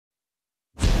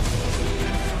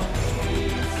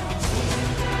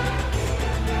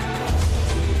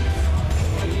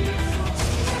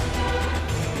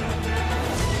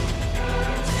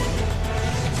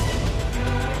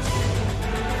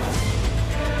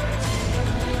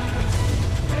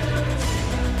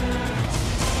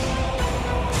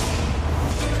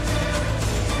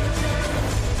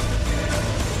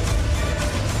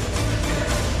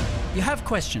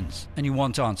questions and you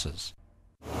want answers.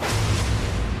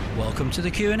 Welcome to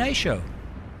the Q&A show.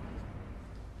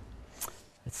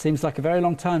 It seems like a very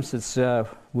long time since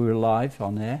we were live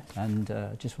on air, and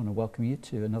I just want to welcome you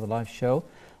to another live show,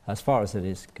 as far as it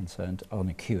is concerned, on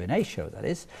a Q&A show, that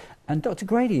is. And Dr.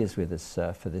 Grady is with us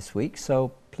for this week,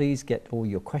 so please get all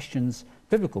your questions,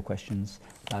 biblical questions,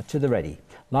 to the ready.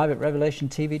 Live at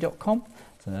revelationtv.com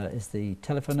is the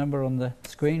telephone number on the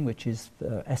screen, which is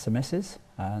SMSs,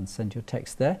 and send your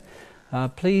text there.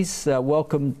 Please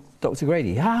welcome Dr.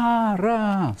 Grady.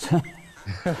 Ha-ra!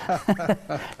 I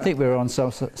think we were on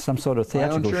some sort of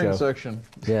theatrical show. Section.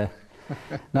 Yeah.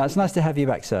 Now, it's nice to have you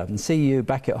back, sir, and see you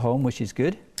back at home, which is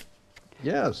good.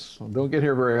 Yes, don't get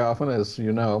here very often, as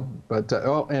you know. But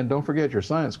oh, and don't forget your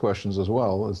science questions as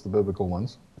well as the biblical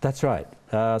ones. That's right.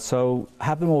 So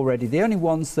have them all ready. The only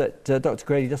ones that Dr.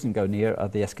 Grady doesn't go near are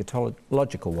the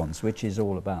eschatological ones, which is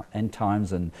all about end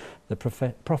times and the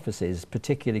prophecies,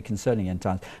 particularly concerning end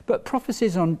times. But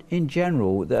prophecies in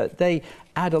general, they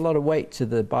add a lot of weight to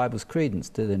the Bible's credence,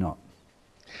 do they not?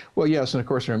 Well, yes, and of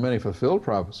course there are many fulfilled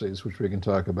prophecies, which we can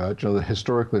talk about. You know, the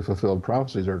historically fulfilled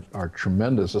prophecies are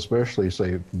tremendous, especially,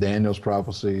 say, Daniel's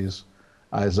prophecies,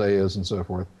 Isaiah's, and so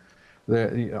forth.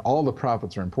 All the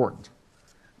prophets are important,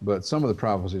 but some of the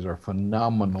prophecies are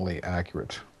phenomenally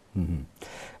accurate. Mm-hmm.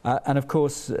 And of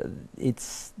course,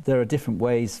 there are different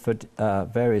ways for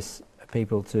various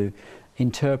people to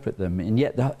interpret them, and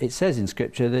yet it says in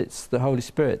Scripture that it's the Holy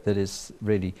Spirit that is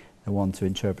really the one to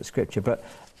interpret Scripture. But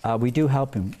we do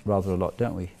help him rather a lot,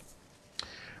 don't we?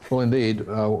 Well, indeed.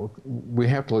 We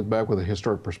have to look back with a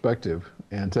historic perspective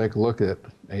and take a look at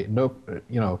no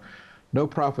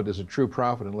prophet is a true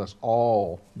prophet unless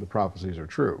all the prophecies are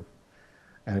true.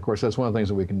 And of course, that's one of the things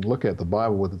that we can look at the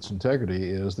Bible with its integrity,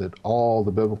 is that all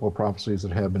the biblical prophecies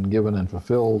that have been given and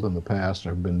fulfilled in the past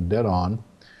have been dead on,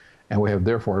 and we have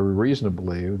therefore every reason to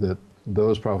believe that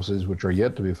those prophecies which are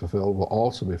yet to be fulfilled will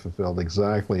also be fulfilled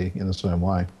exactly in the same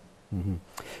way. Mm-hmm.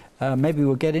 Maybe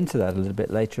we'll get into that a little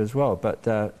bit later as well, but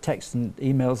texts and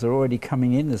emails are already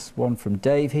coming in. There's one from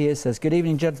Dave here, says, "Good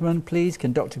evening, gentlemen. Please,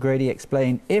 can Dr. Grady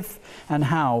explain if and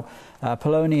how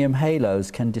polonium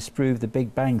halos can disprove the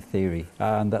Big Bang Theory?"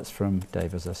 And that's from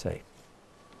Dave, as I say.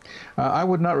 I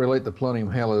would not relate the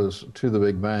polonium halos to the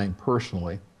Big Bang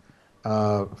personally.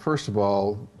 First of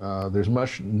all, there's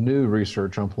much new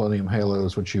research on polonium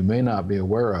halos which you may not be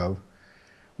aware of,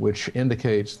 which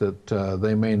indicates that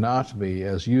they may not be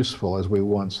as useful as we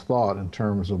once thought in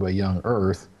terms of a young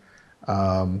Earth.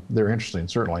 They're interesting,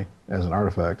 certainly, as an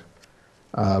artifact.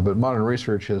 But modern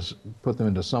research has put them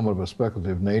into somewhat of a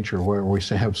speculative nature, where we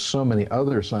have so many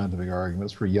other scientific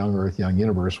arguments for young Earth, young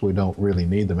universe, we don't really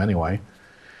need them anyway.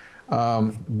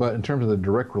 But in terms of the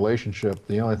direct relationship,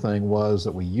 the only thing was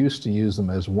that we used to use them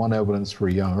as one evidence for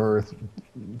young Earth.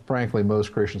 Frankly,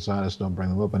 most Christian scientists don't bring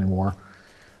them up anymore.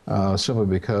 Simply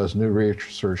because new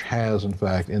research has, in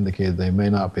fact, indicated they may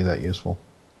not be that useful.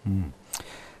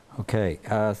 Okay.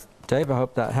 Dave, I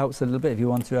hope that helps a little bit. If you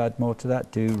want to add more to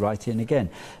that, do write in again.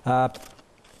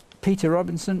 Peter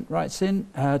Robinson writes in.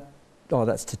 Oh,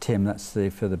 that's to Tim. That's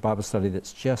for the Bible study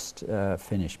that's just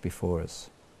finished before us.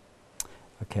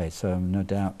 Okay, so no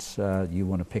doubt you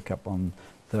want to pick up on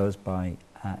those by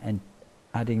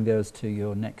adding those to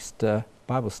your next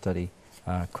Bible study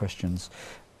questions.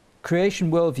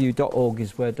 CreationWorldview.org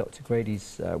is where Dr.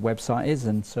 Grady's website is,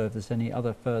 and so if there's any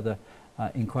other further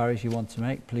inquiries you want to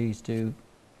make, please do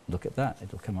look at that.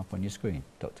 It'll come up on your screen.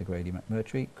 Dr. Grady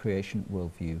McMurtry,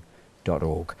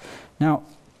 CreationWorldview.org. Now,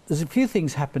 there's a few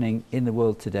things happening in the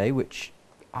world today which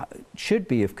should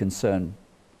be of concern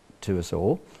to us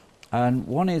all, and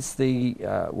one is the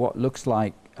what looks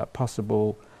like a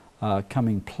possible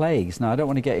coming plagues. Now, I don't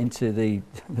want to get into the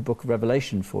book of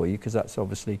Revelation for you, because that's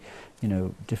obviously,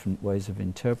 different ways of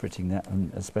interpreting that,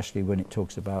 and especially when it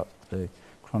talks about the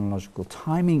chronological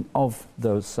timing of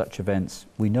such events.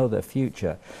 We know their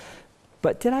future.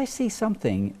 But did I see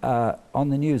something on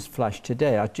the news flash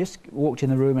today? I just walked in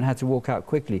the room and had to walk out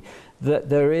quickly, that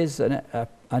there is an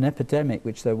epidemic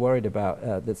which they're worried about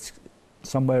that's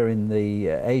somewhere in the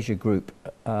Asia group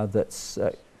that's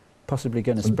possibly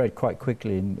going to spread quite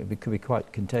quickly, and it could be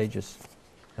quite contagious.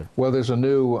 Well, there's a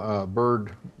new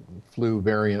bird flu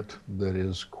variant that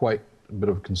is quite a bit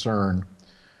of concern.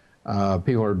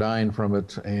 People are dying from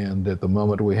it, and at the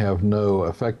moment we have no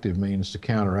effective means to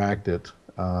counteract it.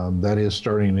 That is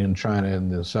starting in China and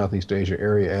the Southeast Asia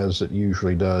area, as it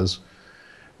usually does,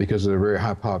 because of their very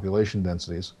high population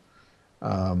densities.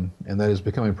 And that is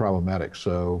becoming problematic.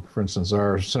 So, for instance,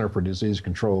 our Center for Disease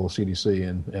Control, CDC,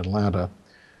 in Atlanta,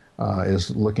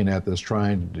 is looking at this,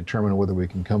 trying to determine whether we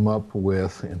can come up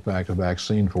with, in fact, a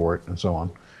vaccine for it, and so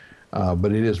on.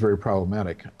 But it is very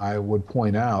problematic. I would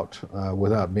point out,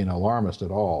 without being alarmist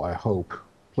at all, I hope,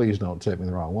 please don't take me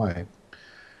the wrong way,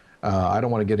 I don't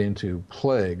want to get into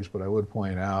plagues, but I would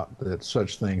point out that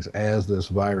such things as this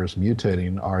virus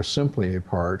mutating are simply a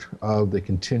part of the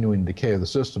continuing decay of the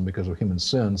system because of human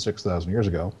sin 6,000 years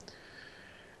ago,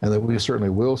 and that we certainly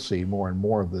will see more and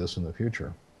more of this in the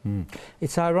future.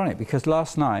 It's ironic because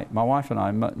last night my wife and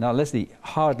I, now Leslie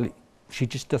she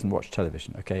just doesn't watch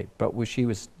television, okay, but she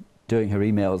was doing her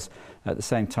emails at the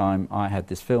same time I had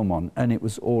this film on, and it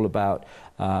was all about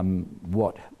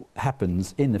what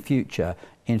happens in the future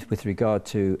with regard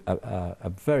to a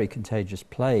very contagious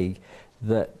plague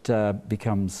that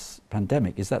becomes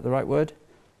pandemic. Is that the right word?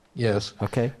 Yes.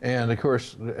 Okay. And of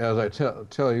course, as I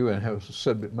tell you and have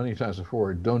said many times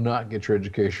before, do not get your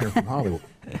education from Hollywood.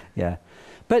 Yeah.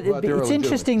 But it's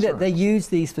interesting that they use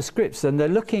these for scripts, and they're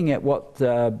looking at what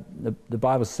the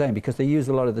Bible's saying, because they use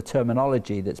a lot of the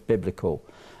terminology that's biblical.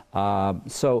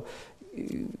 So,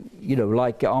 you know,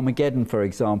 like Armageddon, for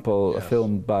example, yes. a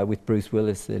film with Bruce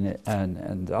Willis in it,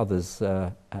 and others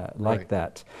like right.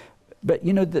 that. But,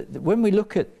 you know, when we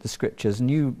look at the scriptures, and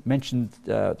you mentioned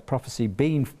the prophecy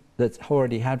being that's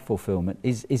already had fulfillment,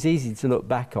 is easy to look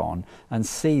back on and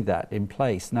see that in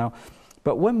place. Now,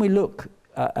 but when we look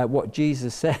at what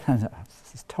Jesus said, and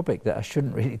it's a topic that I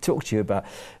shouldn't really talk to you about,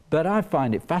 but I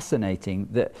find it fascinating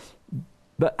that,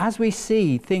 but as we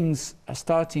see things are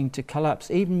starting to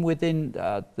collapse, even within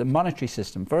the monetary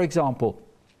system, for example,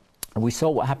 we saw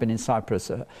what happened in Cyprus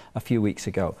a few weeks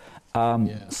ago.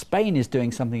 Yes. Spain is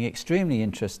doing something extremely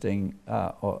interesting,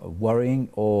 or worrying,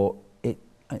 or it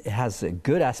has a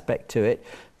good aspect to it.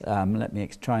 Let me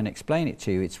try and explain it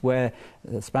to you. It's where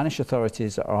the Spanish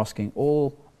authorities are asking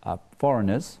all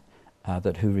foreigners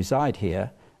who reside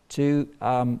here to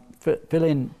fill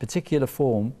in particular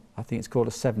form, I think it's called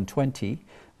a 720,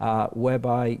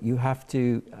 whereby you have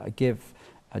to give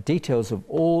details of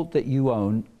all that you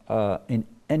own in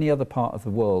any other part of the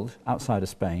world outside of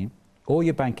Spain, all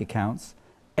your bank accounts,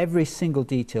 every single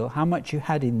detail, how much you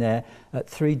had in there at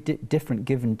three different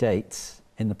given dates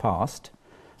in the past,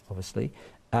 obviously,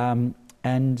 and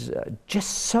just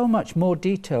so much more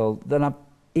detail than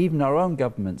even our own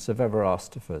governments have ever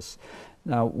asked of us.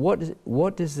 Now,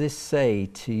 what does this say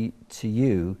to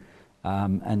you?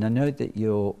 And I know that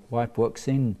your wife works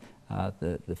in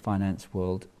the finance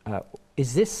world.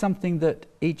 Is this something that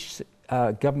each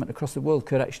government across the world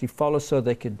could actually follow, so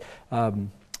they could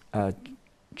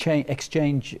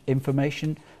exchange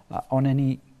information on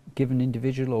any given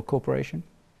individual or corporation?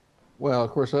 Well,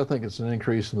 of course, I think it's an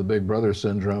increase in the Big Brother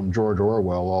syndrome, George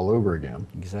Orwell all over again.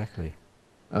 Exactly.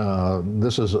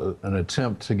 This is an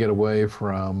attempt to get away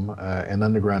from an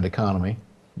underground economy.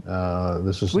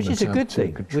 Which is a good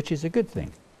thing. Which is a good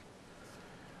thing.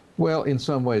 Well, in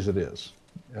some ways it is.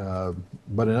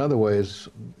 But in other ways,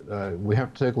 we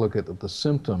have to take a look at the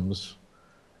symptoms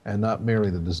and not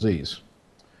merely the disease.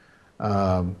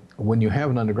 When you have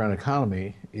an underground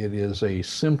economy, it is a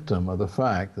symptom of the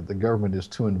fact that the government is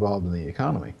too involved in the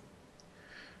economy.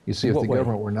 You see, if the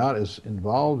government were not as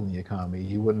involved in the economy,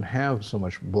 you wouldn't have so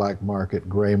much black market,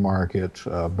 gray market,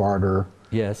 barter,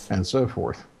 yes, and so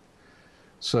forth.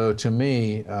 So to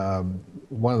me,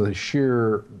 one of the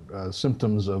sheer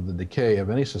symptoms of the decay of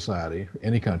any society,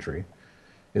 any country,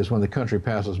 is when the country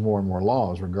passes more and more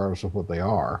laws, regardless of what they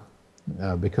are.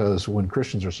 Because when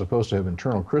Christians are supposed to have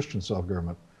internal Christian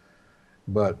self-government,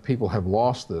 but people have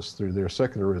lost this through their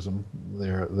secularism,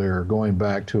 they're going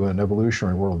back to an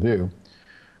evolutionary worldview.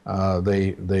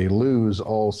 They lose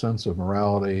all sense of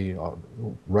morality,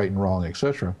 right and wrong,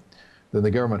 etc. Then the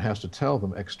government has to tell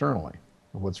them externally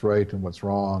what's right and what's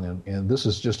wrong, and this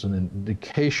is just an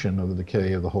indication of the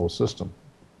decay of the whole system.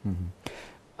 Mm-hmm.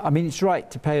 I mean, it's right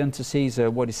to pay unto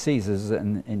Caesar what is Caesar's,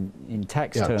 and in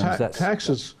tax terms.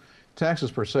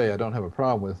 Taxes per se I don't have a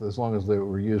problem with, as long as they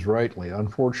were used rightly.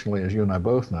 Unfortunately, as you and I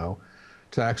both know,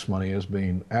 tax money is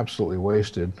being absolutely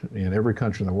wasted in every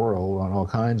country in the world on all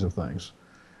kinds of things.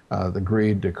 The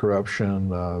greed, the corruption,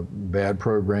 bad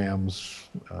programs,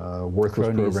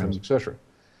 worthless programs, etc.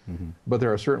 Mm-hmm. But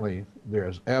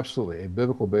there's absolutely a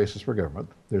biblical basis for government.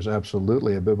 There's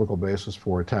absolutely a biblical basis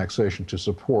for taxation to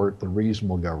support the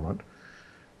reasonable government.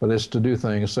 But it's to do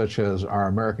things such as our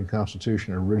American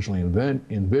Constitution originally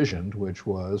envisioned, which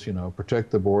was, protect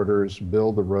the borders,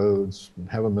 build the roads,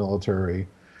 have a military.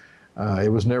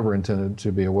 It was never intended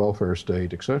to be a welfare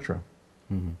state, etc.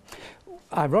 Mm-hmm.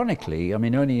 Ironically, I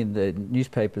mean, only in the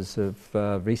newspapers of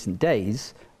recent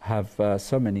days have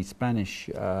so many Spanish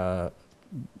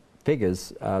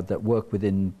figures that work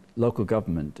within local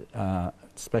government,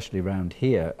 especially around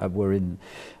here,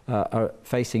 are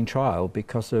facing trial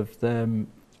because of them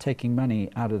taking money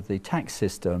out of the tax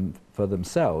system for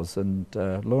themselves and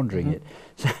laundering it.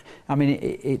 So, I mean,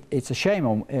 it's a shame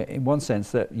in one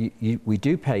sense that we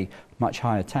do pay much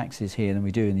higher taxes here than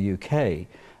we do in the UK,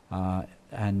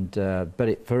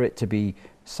 but for it to be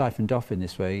siphoned off in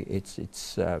this way,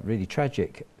 it's really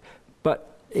tragic.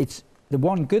 But it's the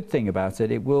one good thing about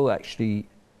it. It will actually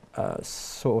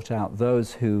sort out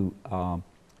those who are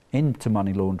into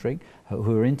money laundering,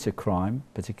 who are into crime,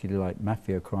 particularly like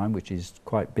mafia crime, which is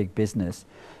quite big business.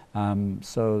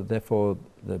 So therefore,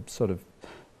 the sort of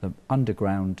the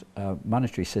underground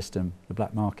monetary system, the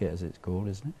black market as it's called,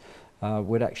 isn't it,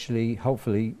 would actually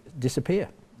hopefully disappear.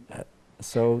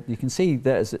 So you can see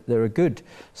there are good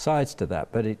sides to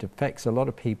that, but it affects a lot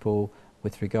of people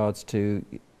with regards to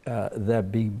they're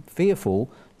being fearful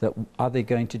that are they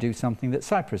going to do something that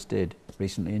Cyprus did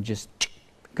recently and just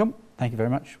come, thank you very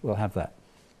much, we'll have that.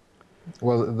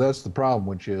 Well, that's the problem,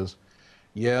 which is,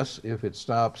 yes, if it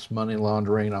stops money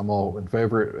laundering, I'm all in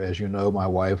favor. As you know, my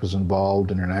wife is involved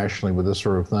internationally with this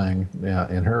sort of thing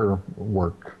in her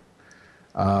work.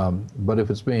 But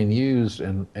if it's being used,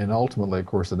 and ultimately, of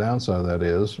course, the downside of that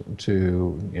is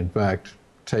to, in fact,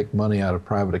 take money out of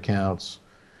private accounts,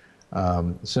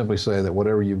 simply say that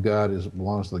whatever you've got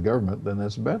belongs to the government, then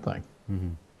that's a bad thing.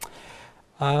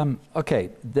 Mm-hmm. Okay,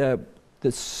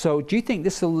 so do you think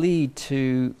this will lead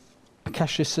to a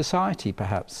cashless society,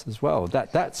 perhaps, as well?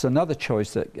 That's another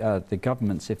choice that the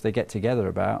governments, if they get together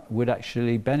about, would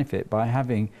actually benefit by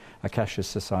having a cashless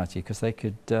society, because they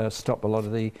could stop a lot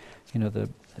of the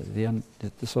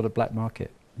sort of black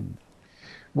market.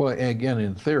 Well, again,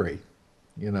 in theory,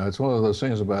 it's one of those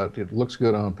things about it looks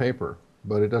good on paper,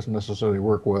 but it doesn't necessarily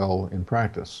work well in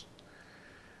practice.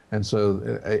 And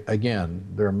so, again,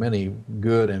 there are many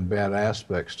good and bad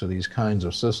aspects to these kinds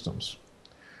of systems.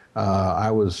 I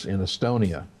was in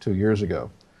Estonia 2 years ago.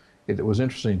 It was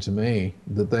interesting to me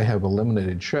that they have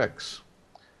eliminated checks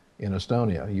in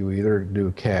Estonia. You either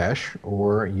do cash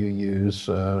or you use,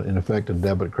 in effect, a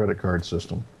debit credit card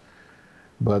system.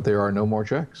 But there are no more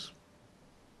checks.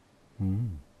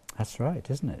 That's right,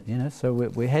 isn't it? So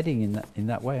we're heading in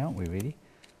that way, aren't we, really?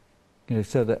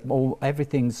 So that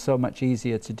everything's so much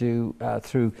easier to do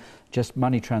through just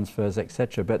money transfers,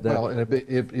 etc. But well,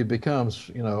 it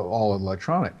becomes all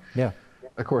electronic. Yeah.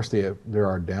 Of course, there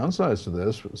are downsides to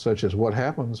this, such as what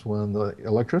happens when the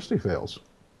electricity fails.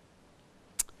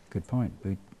 Good point.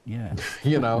 Yeah.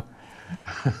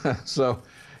 So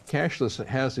cashless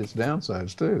has its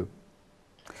downsides too.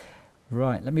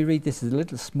 Right. Let me read this as a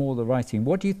little smaller writing.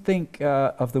 What do you think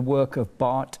of the work of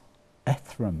Bart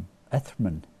Ehrman?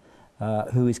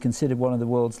 Who is considered one of the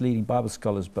world's leading Bible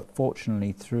scholars, but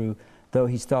fortunately, though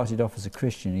he started off as a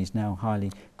Christian, he's now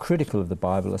highly critical of the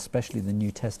Bible, especially the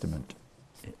New Testament.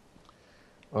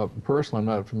 Personally, I'm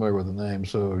not familiar with the name,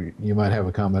 so you might have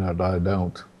a comment on I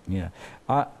don't. Yeah.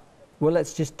 Well,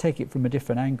 let's just take it from a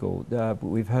different angle.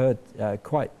 We've heard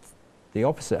quite the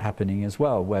opposite happening as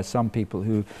well, where some people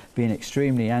who've been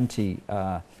extremely anti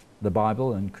the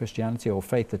Bible and Christianity or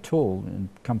faith at all and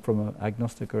come from an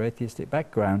agnostic or atheistic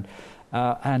background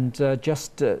and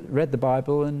just read the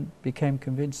Bible and became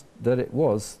convinced that it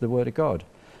was the Word of God.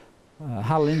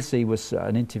 Hal Lindsey was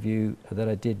an interview that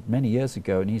I did many years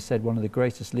ago, and he said one of the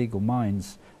greatest legal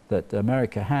minds that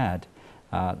America had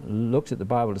looked at the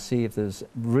Bible to see if there's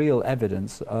real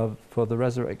evidence for the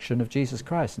resurrection of Jesus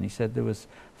Christ, and he said there was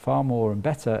far more and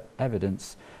better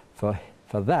evidence for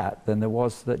that than there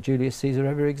was that Julius Caesar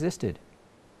ever existed.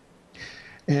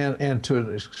 And to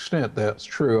an extent that's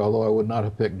true, although I would not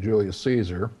have picked Julius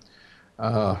Caesar.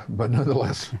 But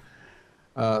nonetheless,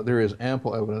 there is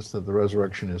ample evidence that the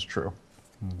resurrection is true.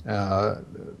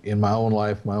 In my own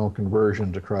life, my own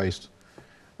conversion to Christ,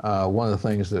 one of the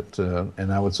things that,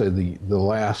 and I would say the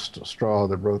last straw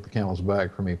that broke the camel's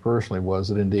back for me personally, was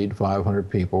that indeed 500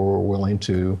 people were willing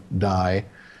to die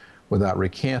without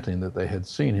recanting that they had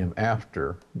seen him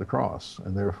after the cross.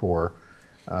 And therefore,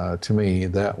 to me,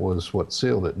 that was what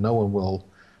sealed it. No one will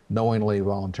knowingly,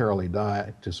 voluntarily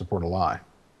die to support a lie.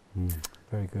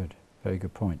 Very good. Very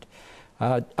good point.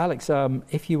 Alex,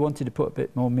 if you wanted to put a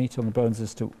bit more meat on the bones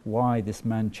as to why this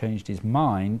man changed his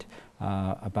mind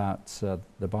about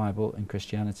the Bible and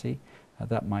Christianity,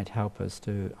 that might help us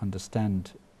to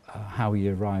understand how he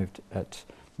arrived at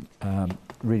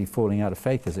really falling out of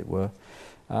faith, as it were.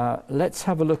 Let's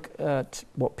have a look at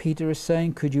what Peter is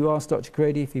saying. Could you ask Dr.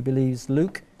 Grady if he believes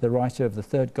Luke, the writer of the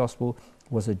third gospel,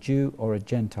 was a Jew or a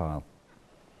Gentile?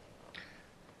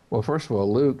 Well, first of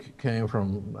all, Luke came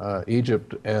from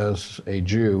Egypt as a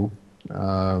Jew.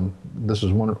 This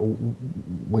is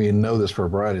we know this for a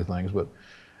variety of things, but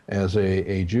as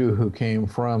a Jew who came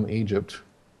from Egypt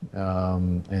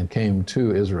and came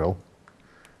to Israel,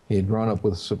 he had grown up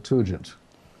with Septuagint.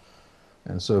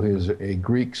 And so he was a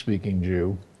Greek-speaking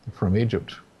Jew from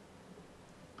Egypt.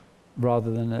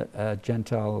 Rather than a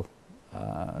Gentile?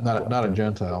 Not a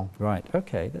Gentile. Right,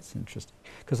 okay, that's interesting.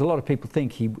 Because a lot of people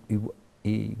think he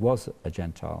was a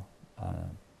Gentile,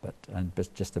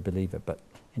 but just a believer, but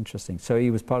interesting. So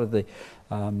he was part of the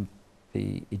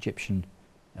Egyptian,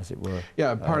 as it were.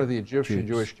 Yeah, part of the Egyptian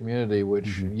Jewish community,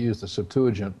 which used the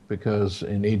Septuagint because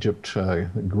in Egypt,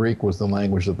 Greek was the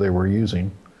language that they were using.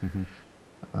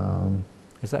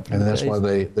 Is that and that's why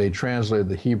they translated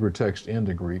the Hebrew text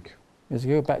into Greek. Does it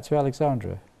go back to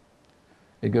Alexandria?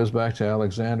 It goes back to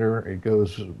Alexander. It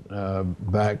goes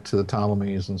back to the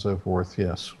Ptolemies and so forth,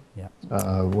 yes.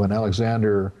 Yeah. When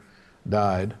Alexander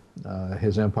died,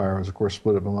 his empire was, of course,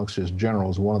 split up amongst his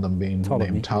generals, one of them being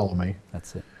named Ptolemy.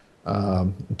 That's it.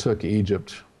 Took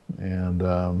Egypt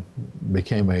and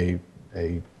became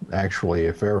actually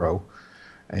a pharaoh.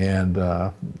 And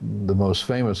the most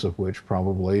famous of which,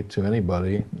 probably to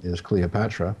anybody, is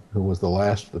Cleopatra, who was the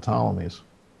last of the Ptolemies.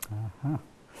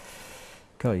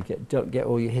 God, you don't get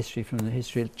all your history from the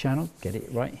History Channel. Get it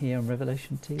right here on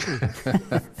Revelation TV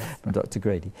from Dr.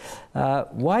 Grady.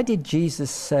 Why did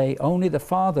Jesus say only the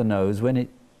Father knows when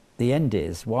the end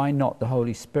is? Why not the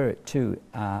Holy Spirit too,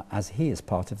 as he is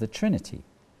part of the Trinity?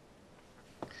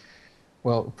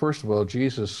 Well, first of all,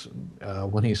 Jesus,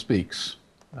 when he speaks,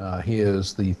 he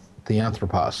is the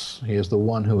Theanthropos. He is the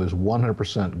one who is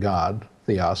 100% God,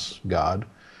 Theos, God,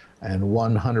 and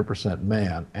 100%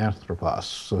 man, Anthropos.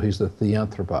 So he's the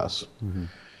Theanthropos.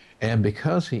 And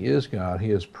because he is God, he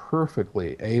is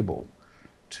perfectly able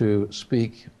to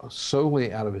speak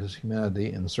solely out of his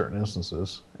humanity in certain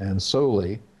instances and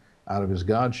solely out of his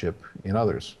godship in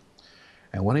others.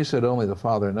 And when he said only the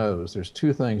Father knows, there's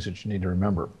two things that you need to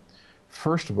remember.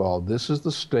 First of all, this is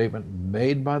the statement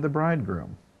made by the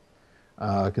bridegroom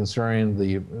concerning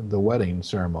the wedding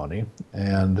ceremony.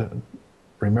 And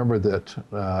remember that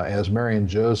as Mary and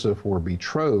Joseph were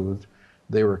betrothed,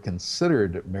 they were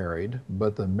considered married,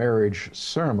 but the marriage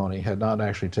ceremony had not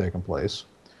actually taken place.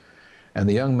 And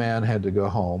the young man had to go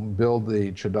home, build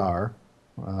the chadar,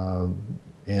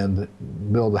 and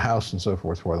build the house and so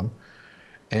forth for them.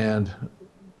 And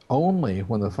only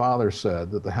when the father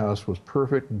said that the house was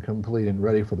perfect and complete and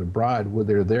ready for the bride would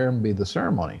there then be the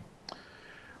ceremony.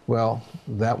 Well,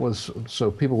 that was, so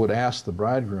people would ask the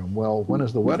bridegroom, well, when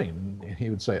is the wedding? And he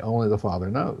would say, only the Father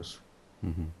knows.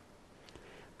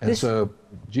 And so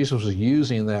Jesus was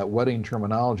using that wedding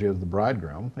terminology of the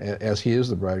bridegroom, as he is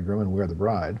the bridegroom and we're the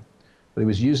bride, but he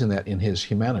was using that in his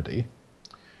humanity,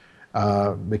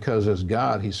 because as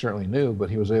God, he certainly knew, but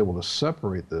he was able to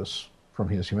separate this from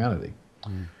his humanity.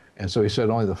 And so he said,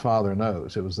 only the Father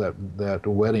knows. It was that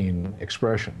wedding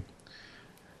expression.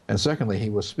 And secondly, he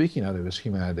was speaking out of his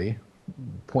humanity,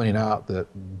 pointing out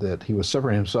that he was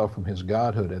separating himself from his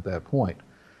godhood at that point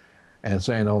and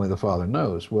saying only the Father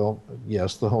knows. Well,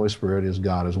 yes, the Holy Spirit is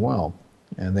God as well.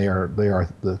 And they are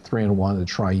the three-in-one, the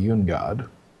triune God.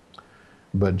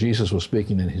 But Jesus was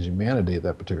speaking in his humanity at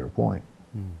that particular point.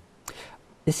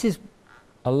 This is,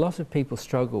 a lot of people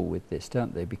struggle with this,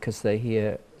 don't they? Because they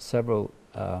hear several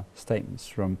statements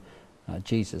from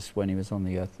Jesus when he was on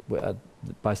the earth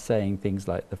by saying things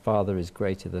like, the Father is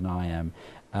greater than I am,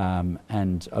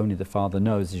 and only the Father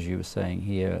knows, as you were saying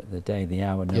here, the day, the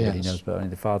hour, nobody knows but only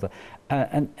the Father.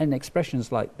 And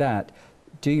expressions like that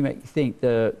do you make you think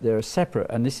they're separate?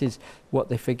 And this is what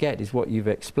they forget, is what you've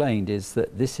explained, is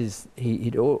that this is,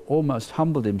 he'd almost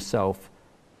humbled himself.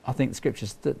 I think the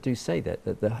scriptures do say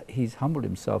that he's humbled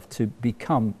himself to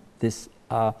become this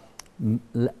a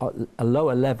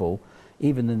lower level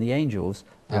even than the angels,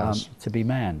 to be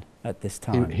man at this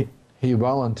time. He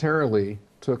voluntarily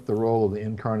took the role of the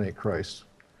incarnate Christ,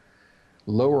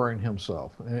 lowering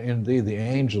himself. And indeed, the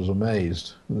angels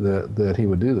amazed that he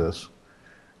would do this.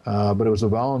 But it was a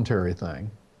voluntary thing.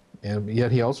 And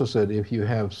yet he also said, if you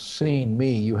have seen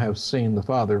me, you have seen the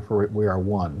Father, for we are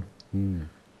one.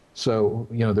 So,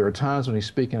 you know, there are times when he's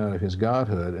speaking out of his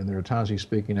godhood, and there are times he's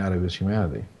speaking out of his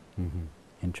humanity.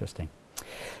 Interesting.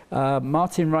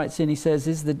 Martin writes in, he says,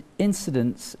 is the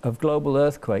incidence of global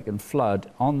earthquake and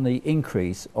flood on the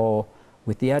increase, or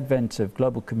with the advent of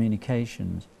global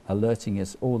communications alerting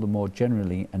us all the more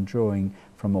generally and drawing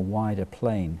from a wider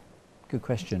plane? Good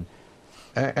question.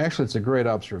 Actually, it's a great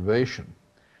observation.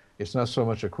 It's not so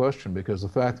much a question, because the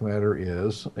fact of the matter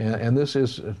is, and this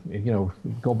is, you know,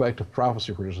 go back to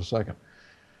prophecy for just a second.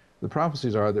 The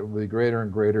prophecies are that there will be greater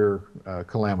and greater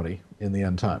calamity in the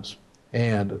end times.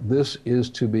 And this is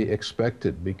to be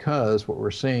expected, because what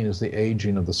we're seeing is the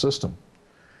aging of the system.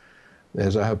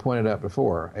 As I have pointed out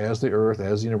before, as the Earth,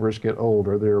 as the universe get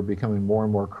older, they're becoming more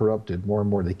and more corrupted, more and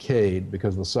more decayed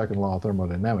because of the second law of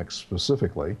thermodynamics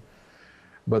specifically.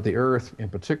 But the Earth in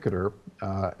particular,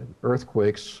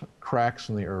 earthquakes, cracks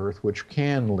in the Earth, which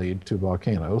can lead to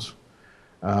volcanoes,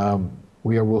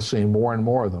 we'll see more and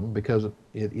more of them because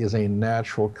it is a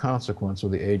natural consequence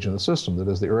of the age of the system, that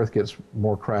as the Earth gets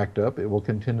more cracked up, it will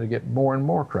continue to get more and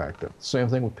more cracked up. Same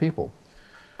thing with people.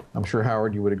 I'm sure,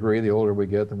 Howard, you would agree, the older we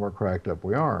get, the more cracked up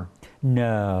we are.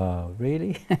 No,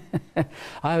 really?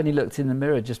 I only looked in the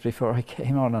mirror just before I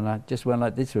came on, and I just went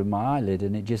like this with my eyelid,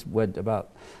 and it just went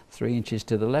about 3 inches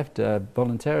to the left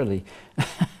voluntarily.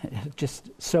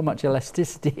 Just so much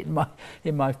elasticity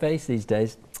in my face these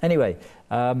days. Anyway,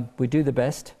 we do the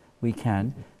best we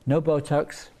can. No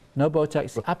Botox. No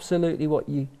Botox. Absolutely, what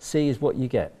you see is what you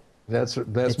get. That's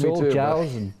it's me all too.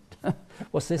 jowls and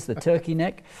what's this? The turkey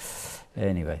neck.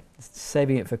 Anyway,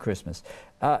 saving it for Christmas.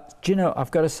 Do you know,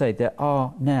 I've got to say, there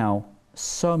are now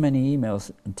so many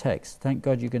emails and texts. Thank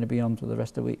God you're going to be on for the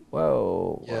rest of the week.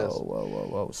 Whoa, yes.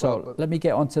 whoa. So let me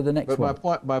get on to the next one.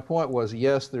 But my point was,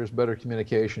 yes, there's better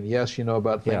communication. Yes, you know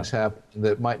about things happen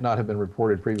that might not have been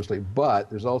reported previously, but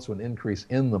there's also an increase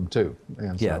in them too.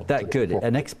 And yeah, so, that good.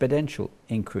 An exponential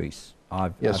increase,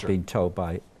 I've been told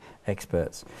by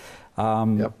experts.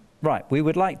 Right, we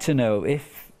would like to know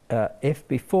if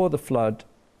before the flood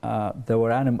there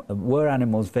were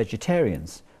animals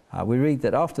vegetarians. We read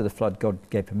that after the flood, God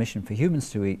gave permission for humans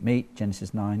to eat meat,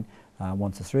 Genesis 9,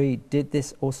 1-3. Did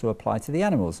this also apply to the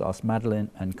animals? Asked Madeline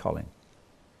and Colin.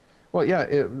 Well,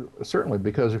 yeah, certainly,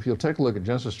 because if you'll take a look at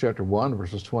Genesis chapter 1,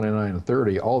 verses 29 and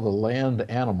 30, all the land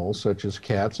animals, such as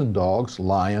cats and dogs,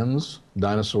 lions,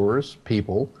 dinosaurs,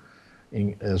 people,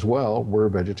 as well, were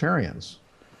vegetarians.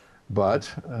 But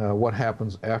what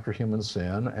happens after human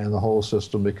sin and the whole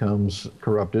system becomes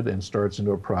corrupted and starts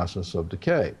into a process of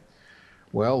decay?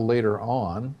 Well, later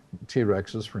on,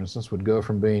 T-Rexes, for instance, would go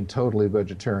from being totally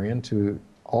vegetarian to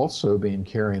also being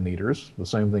carrion eaters. The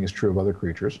same thing is true of other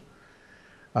creatures.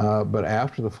 But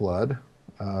after the flood,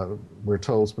 we're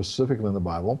told specifically in the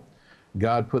Bible,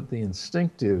 God put the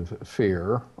instinctive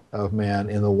fear of man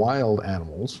in the wild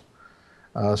animals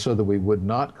so that we would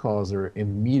not cause their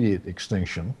immediate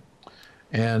extinction.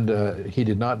 And he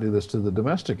did not do this to the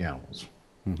domestic animals.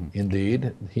 Mm-hmm.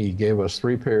 Indeed, he gave us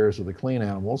 3 pairs of the clean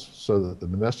animals so that the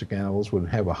domestic animals would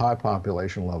have a high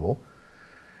population level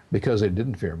because they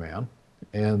didn't fear man,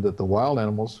 and that the wild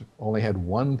animals only had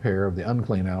 1 pair of the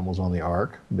unclean animals on the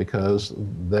ark because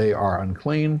they are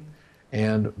unclean,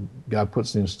 and God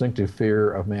puts the instinctive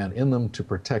fear of man in them to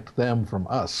protect them from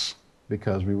us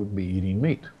because we would be eating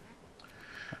meat.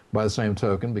 By the same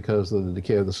token, because of the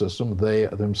decay of the system, they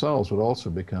themselves would also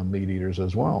become meat eaters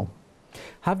as well.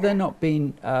 Have there not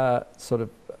been sort of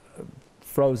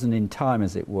frozen in time,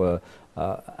 as it were,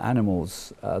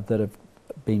 animals that have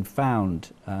been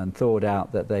found and thawed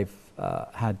out that they've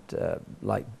had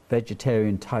like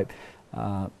vegetarian type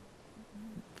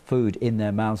food in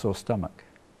their mouths or stomach?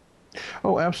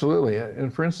 Oh, absolutely.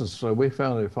 And for instance, we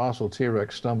found a fossil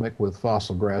T-Rex stomach with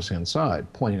fossil grass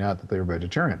inside, pointing out that they were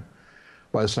vegetarian.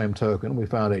 By the same token, we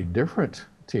found a different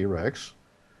T-Rex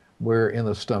where in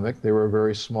the stomach there were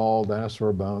very small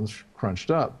dinosaur bones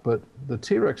crunched up, but the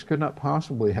T-Rex could not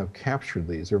possibly have captured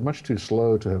these. They're much too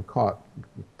slow to have caught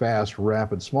fast,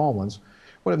 rapid, small ones.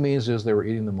 What it means is they were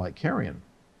eating them like carrion.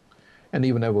 And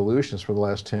even evolutionists for the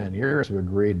last 10 years have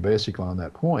agreed basically on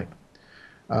that point.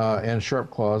 And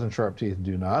sharp claws and sharp teeth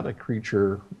do not. A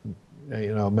creature,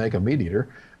 make a meat eater.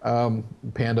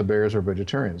 Panda bears are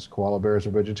vegetarians. Koala bears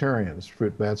are vegetarians.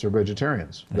 Fruit bats are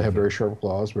vegetarians. They have very sharp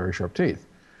claws, very sharp teeth.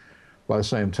 By the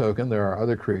same token, there are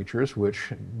other creatures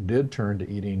which did turn to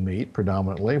eating meat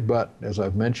predominantly, but as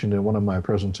I've mentioned in one of my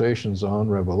presentations on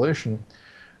Revelation,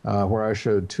 where I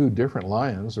showed 2 different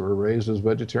lions that were raised as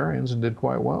vegetarians and did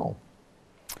quite well.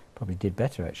 Probably did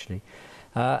better, actually.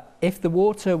 If the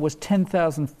water was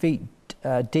 10,000 feet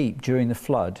deep during the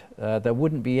flood, there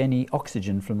wouldn't be any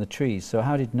oxygen from the trees. So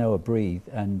how did Noah breathe?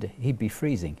 And he'd be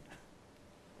freezing.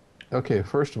 Okay,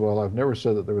 first of all, I've never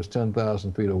said that there was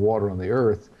 10,000 feet of water on the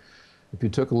earth. If you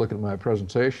took a look at my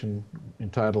presentation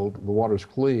entitled The Waters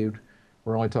Cleaved,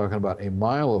 we're only talking about a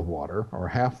mile of water, or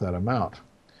half that amount.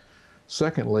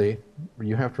 Secondly,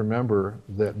 you have to remember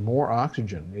that more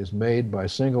oxygen is made by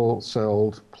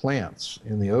single-celled plants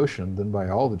in the ocean than by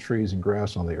all the trees and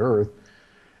grass on the earth.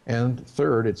 And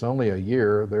third, it's only a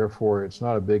year, therefore it's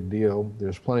not a big deal.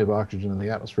 There's plenty of oxygen in the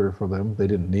atmosphere for them. They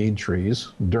didn't need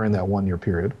trees during that 1-year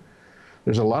period.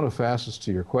 There's a lot of facets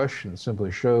to your question that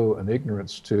simply show an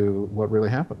ignorance to what really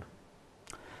happened.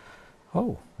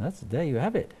 Oh, there you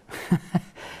have it.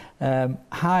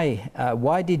 Hi,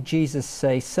 why did Jesus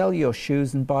say, "Sell your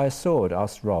shoes and buy a sword"?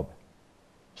 Asked Rob.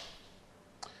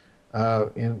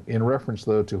 In reference,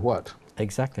 though, to what?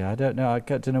 Exactly. I don't know. I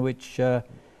don't know which.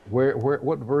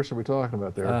 What verse are we talking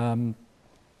about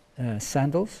there?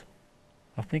 Sandals.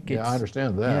 I think it's. Yeah, I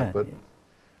understand that, Yeah. but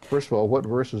first of all, what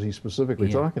verse is he specifically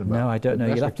Yeah. talking about? No, I don't know.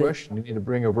 That's You'll the have to. question. You need to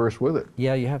bring a verse with it.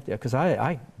 Yeah, you have to, because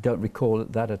I don't recall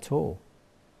that at all.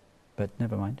 But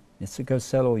never mind. It's to go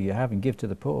sell all you have and give to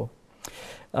the poor.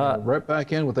 Right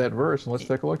back in with that verse, and let's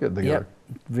take a look at it together.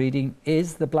 Yep. Reading,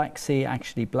 is the Black Sea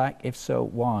actually black? If so,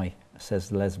 why?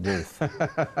 Says Les Wolfe.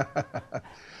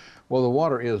 Well, the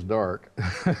water is dark.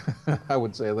 I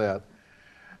would say that.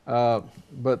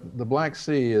 But the Black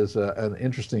Sea is an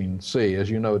interesting sea.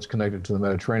 As you know, it's connected to the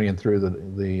Mediterranean through the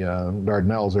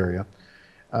Dardanelles area.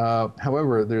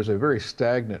 However, there's a very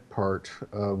stagnant part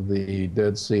of the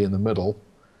Dead Sea in the middle,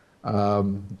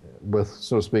 with,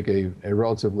 so to speak, a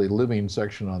relatively living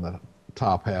section on the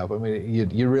top half. I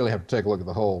mean, you really have to take a look at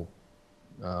the whole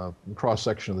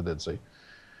cross-section of the Dead Sea.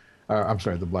 I'm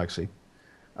sorry, the Black Sea.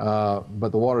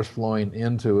 But the waters flowing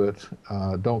into it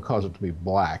don't cause it to be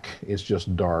black. It's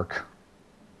just dark.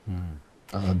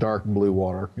 Dark blue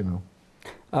water, you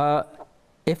know.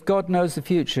 If God knows the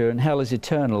future and hell is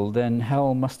eternal, then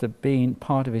hell must have been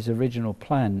part of his original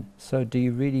plan. So do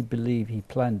you really believe he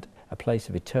planned a place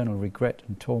of eternal regret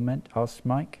and torment? Asked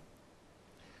Mike.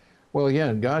 Well,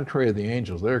 again, God created the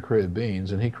angels. They're created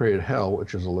beings, and he created hell,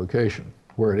 which is a location.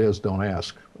 Where it is, don't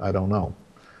ask. I don't know.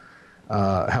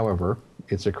 However,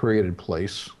 it's a created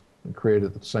place, created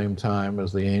at the same time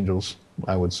as the angels,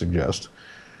 I would suggest.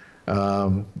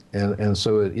 And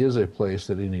so it is a place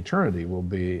that in eternity will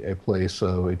be a place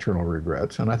of eternal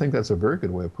regret. And I think that's a very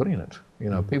good way of putting it. You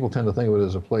know, people tend to think of it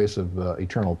as a place of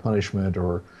eternal punishment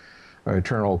or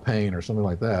eternal pain or something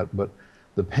like that. But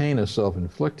the pain is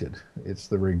self-inflicted. It's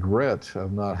the regret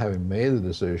of not having made the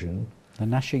decision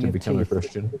to become a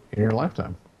Christian in your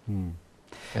lifetime.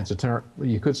 It's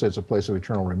you could say it's a place of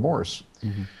eternal remorse.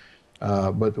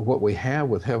 But what we have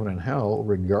with heaven and hell,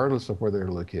 regardless of where they're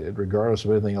located, regardless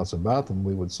of anything else about them,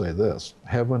 we would say this: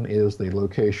 heaven is the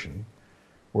location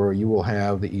where you will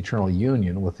have the eternal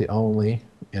union with the only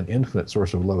and infinite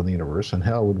source of love in the universe, and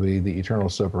hell would be the eternal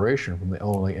separation from the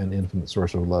only and infinite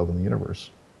source of love in the universe.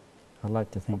 I'd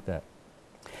like to think that.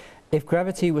 If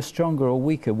gravity was stronger or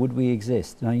weaker, would we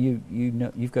exist? Now,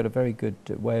 you've got a very good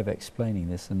way of explaining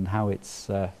this and how it's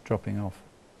dropping off.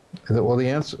 Well, the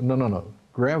answer, no.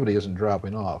 Gravity isn't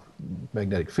dropping off.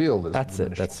 Magnetic field is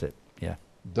diminishing. That's it, yeah.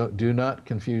 Do not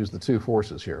confuse the two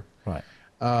forces here. Right.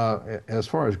 As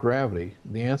far as gravity,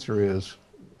 the answer is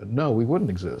no, we wouldn't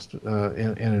exist.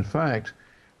 And in fact,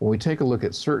 when we take a look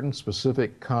at certain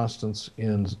specific constants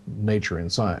in nature, in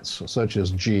science, such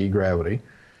as G, gravity,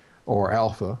 or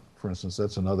alpha, for instance,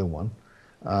 that's another one,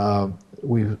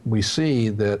 we see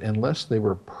that unless they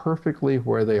were perfectly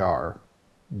where they are,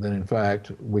 then in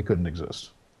fact we couldn't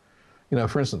exist. You know,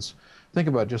 for instance, think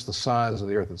about just the size of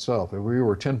the Earth itself. If we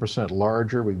were 10%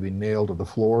 larger, we'd be nailed to the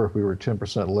floor. If we were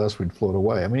 10% less, we'd float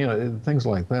away. I mean, you know, things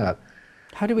like that.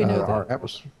 How do we know that? Our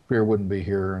atmosphere wouldn't be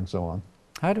here and so on.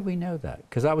 How do we know that?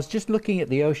 Because I was just looking at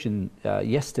the ocean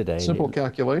yesterday. Simple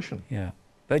calculation. Yeah.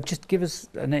 But just give us,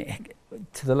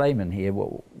 to the layman here,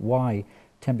 why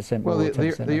 10% more, well, 10%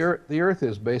 less? the Earth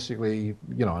is basically,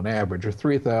 you know, an average of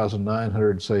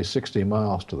 3,900, say, 60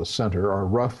 miles to the center, or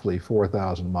roughly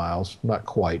 4,000 miles, not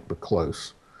quite, but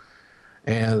close.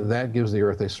 And that gives the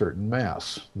Earth a certain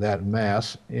mass. That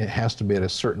mass, it has to be at a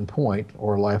certain point,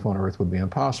 or life on Earth would be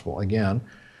impossible. Again,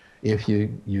 if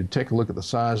you take a look at the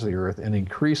size of the Earth and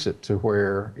increase it to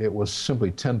where it was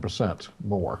simply 10%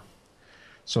 more.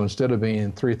 So instead of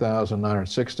being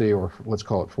 3,960, or let's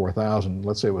call it 4,000,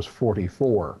 let's say it was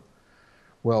 44.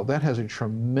 Well, that has a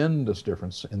tremendous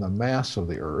difference in the mass of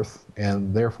the Earth,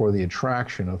 and therefore the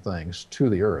attraction of things to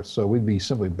the Earth. So we'd be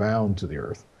simply bound to the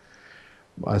Earth.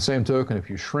 By the same token, if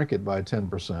you shrink it by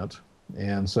 10%,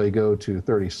 and say go to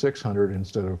 3,600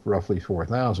 instead of roughly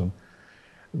 4,000,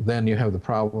 then you have the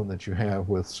problem that you have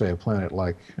with, say, a planet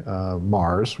like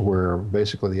Mars, where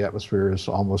basically the atmosphere is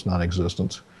almost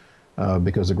non-existent.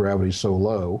 Because the gravity is so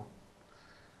low.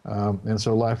 And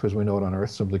so life as we know it on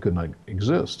Earth simply could not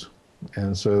exist.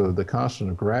 And so the constant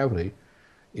of gravity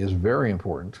is very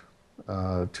important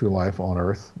to life on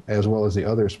Earth, as well as the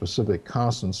other specific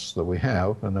constants that we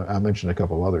have. And I mentioned a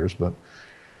couple of others, but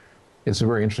it's a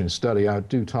very interesting study. I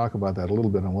do talk about that a little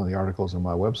bit on one of the articles on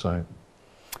my website.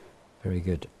 Very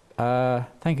good.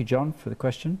 Thank you, John, for the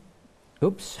question.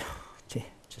 Oops,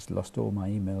 just lost all my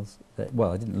emails.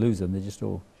 Well, I didn't lose them, they just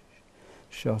all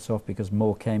shut off because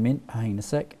more came in. Hang on a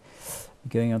sec.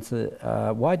 Going on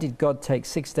to, why did God take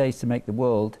 6 days to make the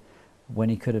world when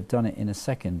he could have done it in a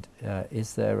second?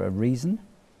 Is there a reason?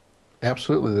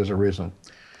 Absolutely, there's a reason.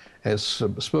 As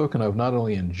spoken of not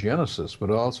only in Genesis, but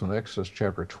also in Exodus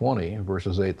chapter 20,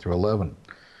 verses 8 through 11.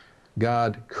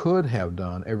 God could have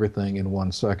done everything in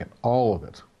 1 second, all of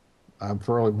it. I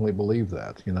firmly believe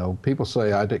that. You know, people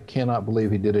say, cannot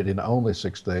believe he did it in only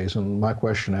 6 days. And my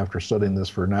question after studying this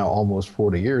for now almost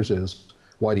 40 years is,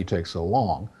 why did he take so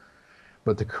long?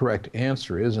 But the correct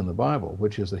answer is in the Bible,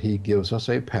 which is that he gives us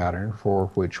a pattern for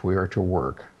which we are to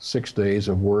work. 6 days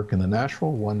of work in the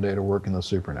natural, 1 day to work in the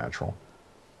supernatural.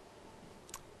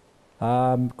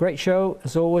 Great show,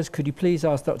 as always. Could you please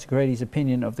ask Dr. Grady's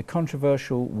opinion of the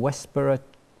controversial Westboro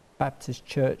Baptist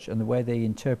Church and the way they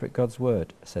interpret God's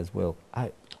Word, says Will.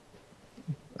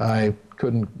 I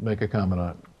couldn't make a comment on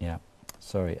it. Yeah,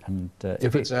 sorry. And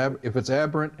if it's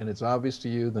aberrant and it's obvious to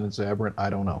you, then it's aberrant. I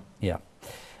don't know. Yeah.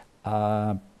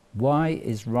 Why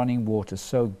is running water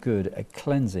so good at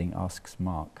cleansing, asks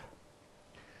Mark.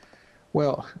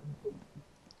 Well,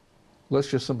 let's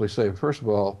just simply say, first of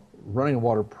all, running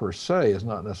water per se is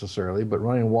not necessarily, but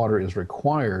running water is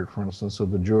required, for instance,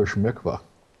 of the Jewish mikvah.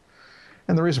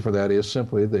 And the reason for that is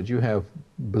simply that you have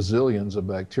bazillions of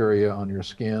bacteria on your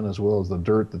skin, as well as the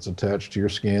dirt that's attached to your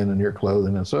skin and your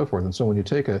clothing and so forth. And so when you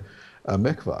take a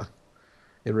mikvah,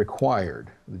 it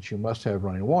required that you must have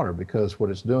running water, because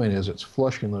what it's doing is it's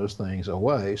flushing those things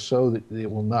away so that it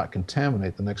will not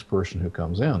contaminate the next person who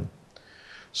comes in.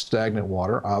 Stagnant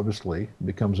water obviously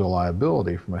becomes a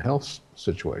liability from a health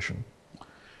situation.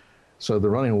 So the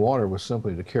running water was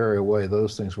simply to carry away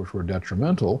those things which were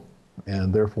detrimental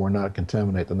and therefore not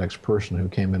contaminate the next person who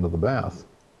came into the bath.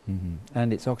 Mm-hmm.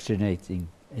 And it's oxygenating,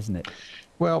 isn't it?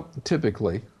 Well,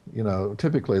 typically,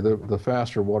 the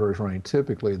faster water is running,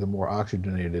 typically the more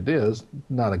oxygenated it is.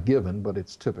 Not a given, but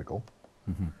it's typical.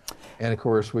 Mm-hmm. And of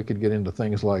course, we could get into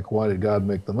things like, why did God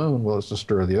make the moon? Well, it's to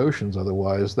stir the oceans,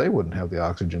 otherwise they wouldn't have the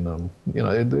oxygen in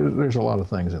them. There's a lot of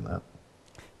things in that.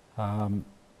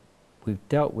 We've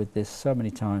dealt with this so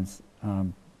many times,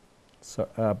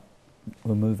 so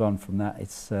we'll move on from that.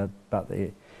 It's about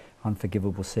the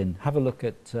unforgivable sin. Have a look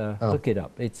at, look it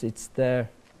up. It's there.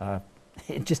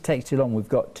 It just takes too long. We've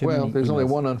got too many. Well, there's emails. only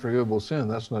one unforgivable sin.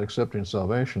 That's not accepting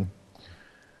salvation.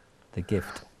 The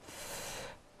gift.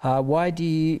 Why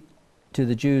do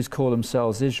the Jews call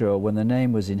themselves Israel when the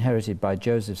name was inherited by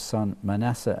Joseph's son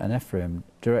Manasseh and Ephraim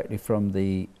directly from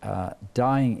the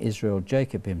dying Israel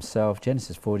Jacob himself?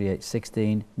 Genesis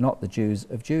 48:16. Not the Jews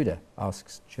of Judah,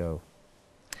 asks Joe.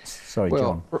 Sorry,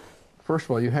 Well, John. First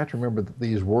of all, you have to remember that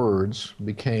these words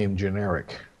became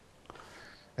generic.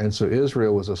 And so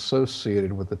Israel was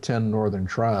associated with the 10 northern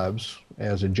tribes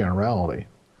as a generality.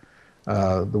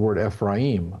 The word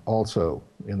Ephraim also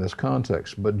in this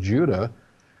context. But Judah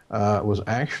was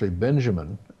actually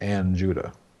Benjamin and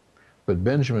Judah. But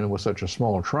Benjamin was such a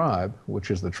small tribe, which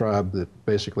is the tribe that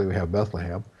basically we have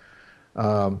Bethlehem,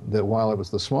 that while it was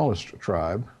the smallest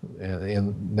tribe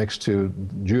next to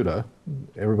Judah,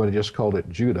 everybody just called it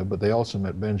Judah, but they also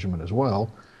meant Benjamin as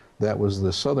well. That was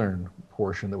the southern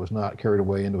portion that was not carried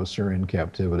away into Assyrian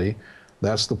captivity.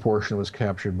 That's the portion that was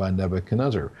captured by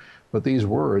Nebuchadnezzar. But these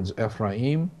words,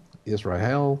 Ephraim,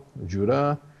 Israel,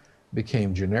 Judah,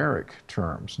 became generic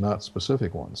terms, not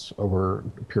specific ones, over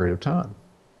a period of time.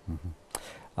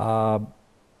 Mm-hmm.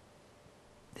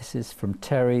 This is from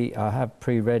Terry. I have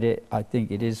pre-read it. I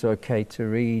think it is okay to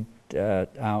read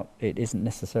out. It isn't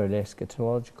necessarily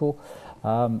eschatological.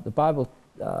 The Bible,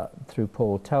 through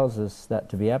Paul, tells us that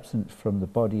to be absent from the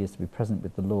body is to be present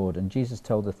with the Lord. And Jesus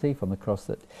told the thief on the cross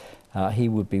that he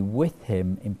would be with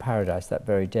him in paradise that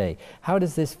very day. How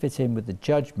does this fit in with the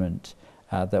judgment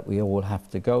that we all have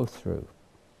to go through?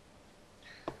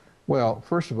 Well,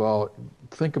 first of all,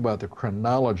 think about the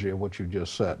chronology of what you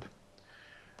just said.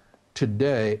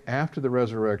 Today, after the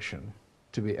resurrection,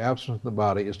 to be absent from the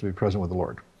body is to be present with the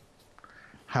Lord.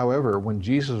 However, when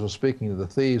Jesus was speaking to the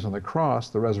thieves on the cross,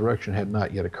 the resurrection had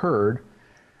not yet occurred,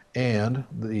 and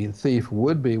the thief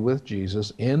would be with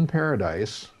Jesus in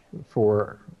paradise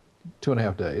for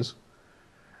 2.5 days.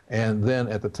 And then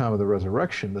at the time of the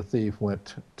resurrection, the thief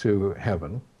went to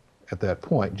heaven at that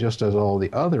point, just as all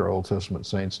the other Old Testament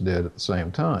saints did at the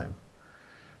same time.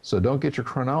 So don't get your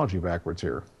chronology backwards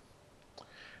here.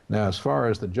 Now, as far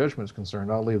as the judgment is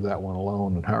concerned, I'll leave that one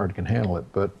alone, and Howard can handle it.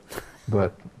 But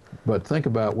think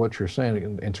about what you're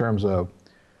saying in terms of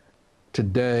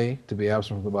today, to be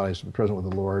absent from the body is to be present with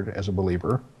the Lord as a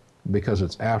believer, because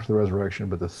it's after the resurrection.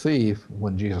 But the thief,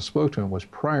 when Jesus spoke to him, was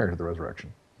prior to the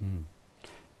resurrection.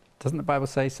 Doesn't the Bible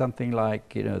say something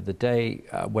like, you know, the day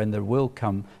when there will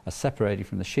come a separating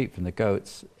from the sheep from the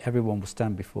goats, everyone will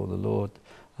stand before the Lord.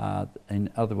 In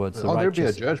other words, the there'll be a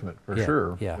righteous. judgment for Yeah,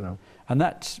 sure. yeah. You know. And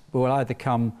that will either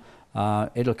come,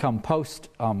 it'll come post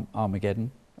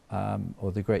Armageddon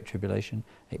or the Great Tribulation.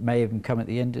 It may even come at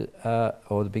the end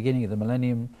or the beginning of the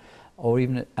millennium, or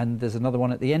even, and there's another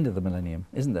one at the end of the millennium,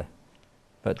 isn't there?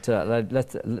 But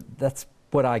that's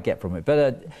what I get from it.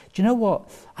 But do you know what?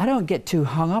 I don't get too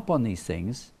hung up on these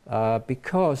things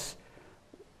because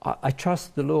I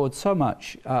trust the Lord so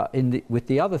much with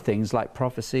the other things like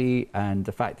prophecy and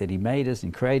the fact that He made us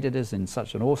and created us in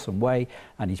such an awesome way,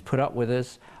 and He's put up with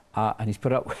us, and He's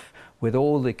put up with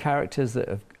all the characters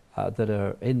that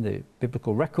are in the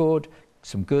biblical record,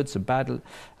 some good, some bad,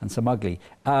 and some ugly.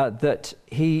 That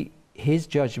His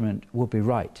judgment will be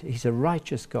right. He's a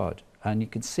righteous God. And you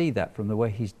can see that from the way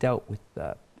He's dealt with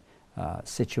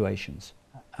situations.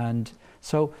 And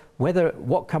so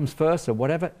what comes first or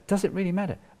whatever, doesn't really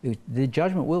matter. The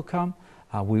judgment will come.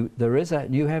 There is a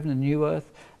new heaven and new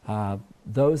earth.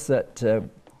 Those that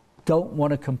don't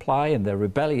want to comply and they're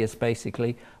rebellious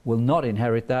basically will not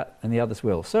inherit that, and the others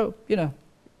will. So, you know,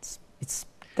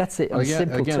 that's it.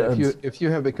 Again, if you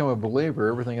have become a believer,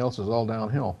 everything else is all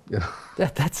downhill. You know?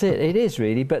 That's it. It is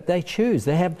really, but they choose.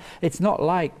 They have. It's not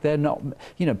like they're not.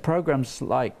 You know, programs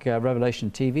like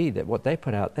Revelation TV, that what they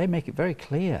put out, they make it very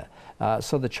clear.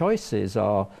 So the choices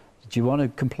are: do you want to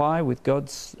comply with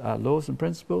God's laws and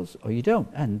principles, or you don't?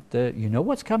 And you know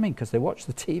what's coming because they watch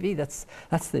the TV. That's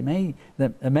the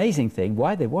amazing thing.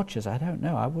 Why they watch us, I don't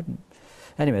know. I wouldn't.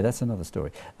 Anyway, that's another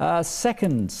story.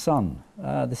 Second Son.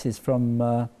 This is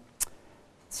from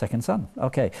Second Son.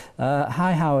 Okay.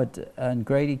 Hi, Howard and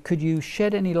Grady. Could you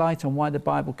shed any light on why the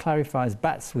Bible clarifies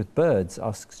bats with birds?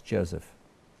 Asks Joseph.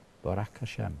 Barak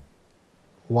Hashem.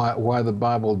 Why the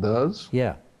Bible does?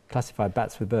 Yeah. Classify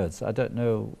bats with birds. I don't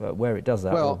know where it does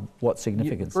that, or what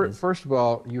significance is. First of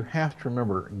all, you have to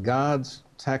remember, God's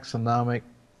taxonomic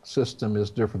system is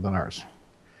different than ours.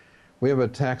 We have a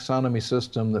taxonomy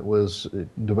system that was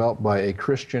developed by a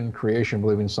Christian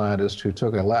creation-believing scientist who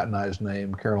took a Latinized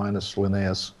name, Carolinus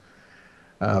Linnaeus,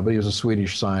 but he was a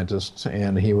Swedish scientist,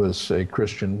 and he was a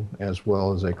Christian as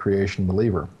well as a creation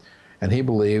believer. And he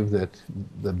believed that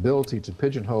the ability to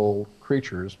pigeonhole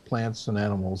creatures, plants and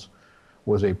animals,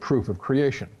 was a proof of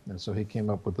creation. And so he came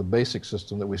up with the basic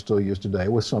system that we still use today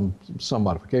with some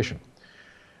modification.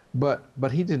 But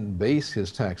he didn't base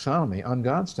his taxonomy on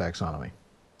God's taxonomy.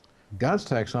 God's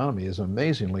taxonomy is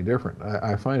amazingly different.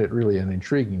 I find it really an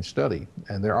intriguing study.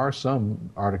 And there are some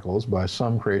articles by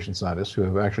some creation scientists who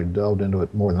have actually delved into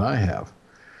it more than I have.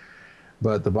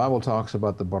 But the Bible talks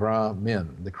about the bara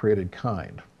min, the created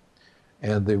kind.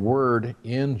 And the word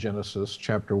in Genesis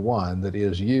chapter 1 that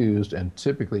is used and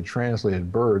typically translated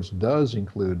birds does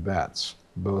include bats.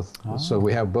 So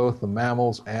we have both the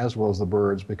mammals as well as the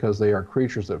birds, because they are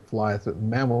creatures that fly through,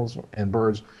 mammals and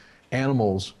birds,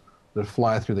 animals that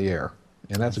fly through the air.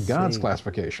 And that's God's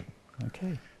classification.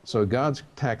 Okay. So God's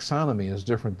taxonomy is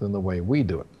different than the way we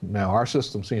do it. Now, our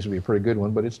system seems to be a pretty good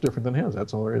one, but it's different than his.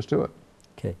 That's all there is to it.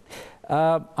 Okay.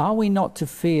 Are we not to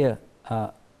fear...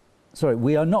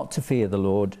 we are not to fear the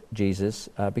Lord Jesus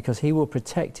because He will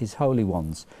protect His holy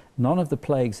ones. None of the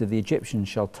plagues of the Egyptians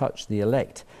shall touch the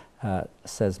elect,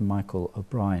 says Michael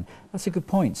O'Brien. That's a good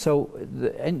point. So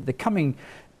in the coming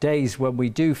days when we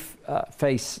do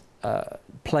face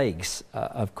plagues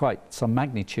of quite some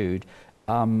magnitude,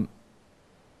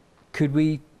 could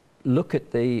we look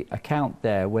at the account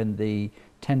there when the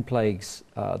 10 plagues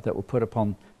that were put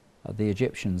upon the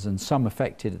Egyptians, and some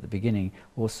affected at the beginning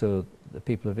also the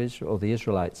people of Israel, or the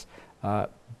Israelites,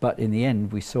 but in the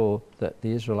end we saw that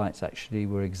the Israelites actually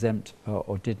were exempt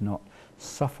or did not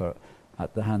suffer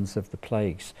at the hands of the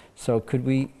plagues. So could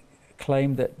we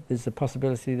claim that there's a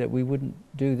possibility that we wouldn't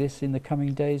do this in the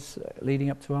coming days leading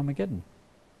up to Armageddon?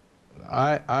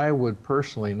 I would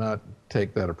personally not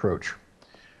take that approach.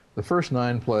 The first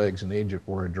 9 plagues in Egypt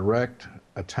were a direct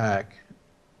attack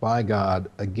by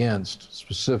God against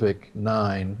specific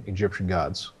 9 Egyptian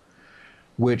gods,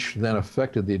 which then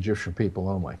affected the Egyptian people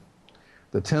only.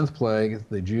 The 10th plague,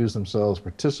 the Jews themselves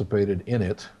participated in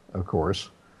it, of course,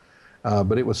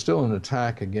 but it was still an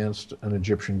attack against an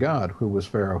Egyptian god who was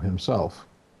Pharaoh himself.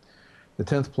 The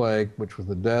 10th plague, which was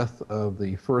the death of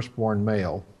the firstborn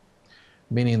male,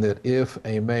 meaning that if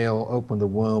a male opened the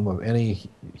womb of any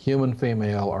human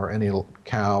female or any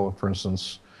cow, for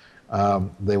instance,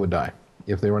 they would die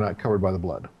if they were not covered by the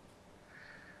blood.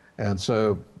 And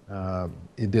so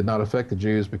it did not affect the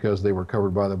Jews because they were covered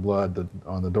by the blood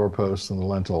on the doorposts and the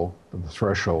lintel of the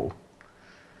threshold.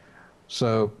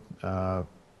 So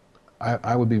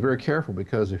I would be very careful,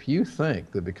 because if you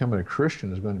think that becoming a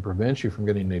Christian is going to prevent you from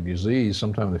getting a disease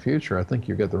sometime in the future, I think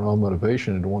you've got the wrong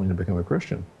motivation into wanting to become a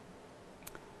Christian.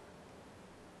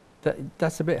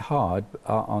 That's a bit hard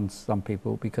on some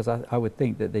people, because I would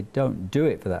think that they don't do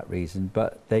it for that reason,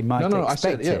 but they might No, expect I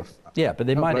said it. if. Yeah, but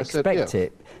they No, might but I said expect if.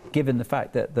 it, given the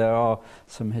fact that there are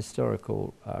some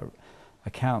historical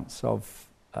accounts of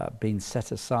being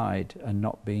set aside and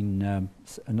not being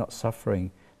not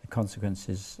suffering the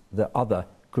consequences that other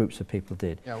groups of people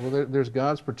did. Yeah, well, there's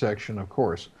God's protection, of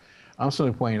course. I'm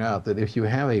simply pointing out that if you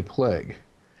have a plague,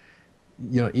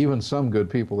 even some good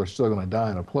people are still going to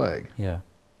die in a plague. Yeah,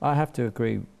 I have to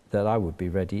agree that I would be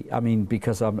ready. I mean,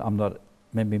 because I'm not,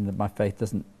 maybe my faith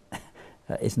doesn't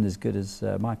isn't as good as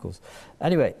Michael's.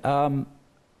 Anyway,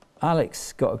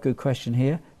 Alex got a good question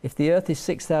here. If the Earth is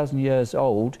 6,000 years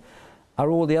old, are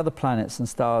all the other planets and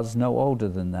stars no older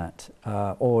than that?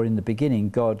 Or in the beginning,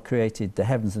 God created the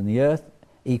heavens and the earth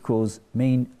equals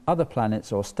mean other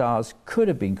planets or stars could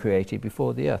have been created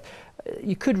before the Earth?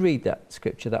 You could read that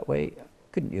scripture that way,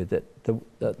 couldn't you?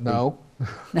 No.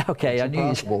 Okay, it's I knew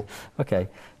impossible. Okay,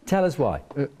 tell us why.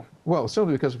 Well,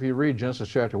 simply because if you read Genesis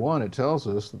chapter 1, it tells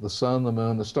us that the sun, the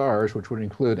moon, the stars, which would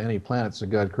include any planets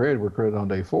that God created, were created on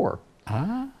day 4.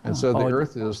 And so the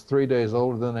Earth is 3 days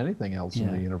older than anything else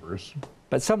in the universe.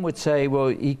 But some would say, well,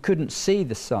 he couldn't see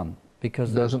the sun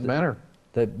because it doesn't matter.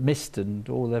 The mist and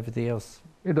everything else.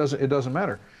 It doesn't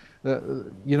matter.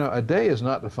 A day is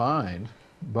not defined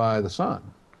by the sun.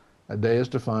 A day is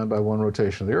defined by one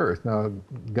rotation of the Earth. Now,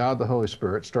 God the Holy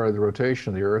Spirit started the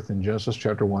rotation of the Earth in Genesis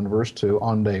chapter 1, verse 2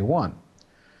 on day 1.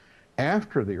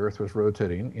 After the Earth was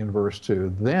rotating in verse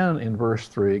 2, then in verse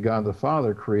 3, God the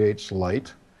Father creates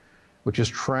light, which is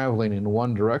traveling in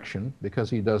one direction because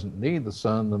he doesn't need the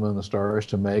sun, the moon, the stars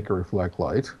to make or reflect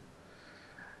light.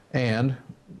 And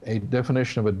a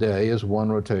definition of a day is one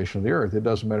rotation of the Earth. It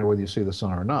doesn't matter whether you see the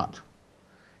sun or not.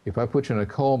 If I put you in a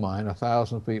coal mine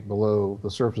 1,000 feet below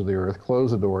the surface of the Earth, close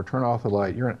the door, turn off the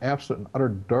light, you're in absolute and utter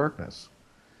darkness.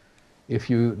 If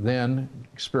you then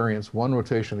experience one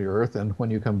rotation of the Earth, and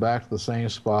when you come back to the same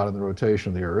spot in the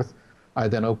rotation of the Earth, I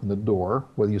then open the door,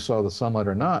 whether you saw the sunlight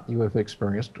or not, you have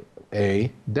experienced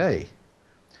a day.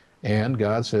 And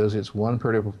God says it's one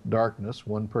period of darkness,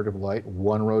 one period of light,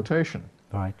 one rotation.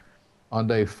 Right. On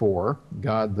day 4,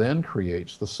 God then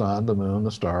creates the sun, the moon,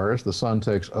 the stars. The sun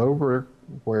takes over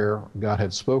where God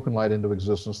had spoken light into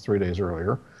existence 3 days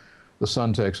earlier. The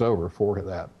sun takes over for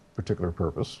that particular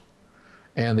purpose.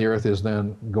 And the Earth is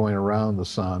then going around the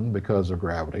sun because of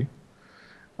gravity.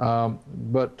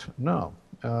 But no,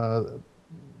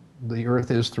 the Earth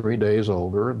is 3 days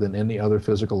older than any other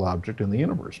physical object in the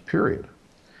universe, period.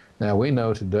 Now, we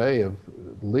know today of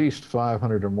at least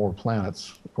 500 or more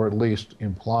planets, or at least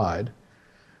implied.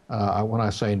 When I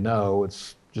say no,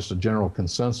 it's just a general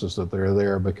consensus that they're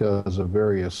there because of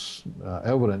various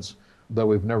evidence, though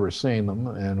we've never seen them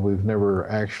and we've never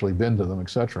actually been to them,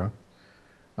 etc.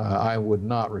 I would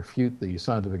not refute the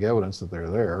scientific evidence that they're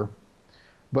there,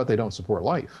 but they don't support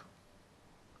life.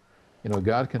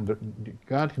 God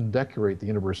can decorate the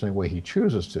universe any way he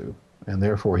chooses to, and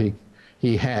therefore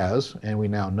he has, and we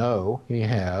now know he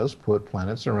has put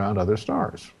planets around other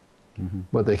stars,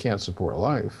 but they can't support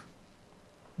life.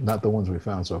 Not the ones we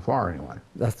found so far, anyway.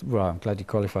 That's right. I'm glad you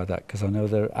qualified that, because I know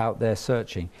they're out there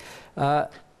searching.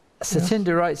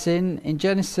 Satinda writes in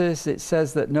Genesis it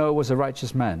says that Noah was a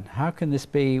righteous man. How can this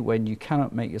be when you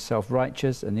cannot make yourself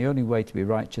righteous, and the only way to be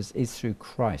righteous is through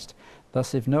Christ?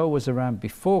 Thus, if Noah was around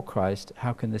before Christ,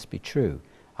 how can this be true?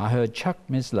 I heard Chuck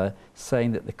Misler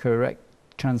saying that the correct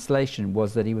translation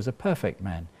was that he was a perfect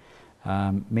man,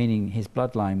 meaning his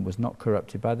bloodline was not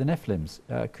corrupted by the Nephilims.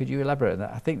 Could you elaborate on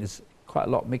that? I think there's quite a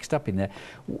lot mixed up in there.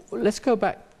 Let's go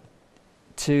back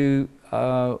to,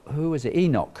 who was it?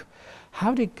 Enoch.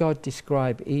 How did God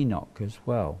describe Enoch as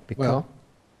well? Well,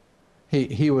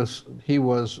 he was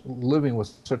living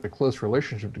with such a close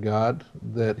relationship to God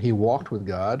that he walked with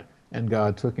God, and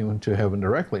God took him to heaven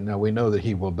directly. Now, we know that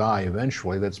he will die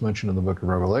eventually. That's mentioned in the book of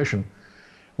Revelation,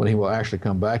 when he will actually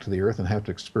come back to the earth and have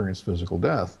to experience physical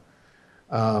death.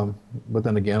 But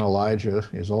then again, Elijah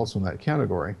is also in that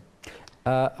category.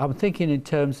 I'm thinking in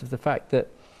terms of the fact that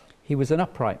he was an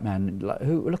upright man.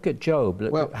 Look at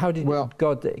Job. How did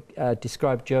God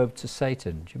describe Job to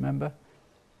Satan? Do you remember?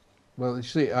 Well, you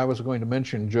see, I was going to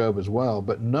mention Job as well,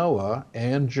 but Noah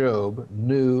and Job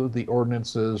knew the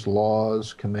ordinances,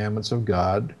 laws, commandments of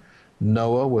God.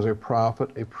 Noah was a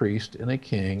prophet, a priest, and a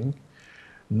king.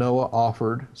 Noah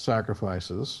offered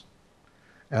sacrifices.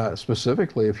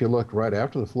 Specifically, if you look right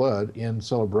after the flood, in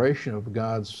celebration of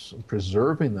God's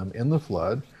preserving them in the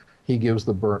flood, he gives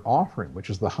the burnt offering, which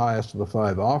is the highest of the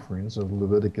 5 offerings of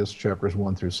Leviticus chapters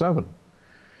 1 through 7.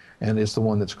 And it's the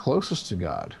one that's closest to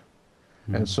God.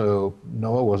 And so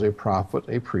Noah was a prophet,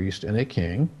 a priest, and a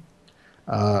king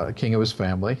of his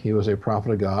family. He was a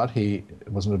prophet of God. He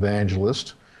was an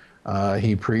evangelist.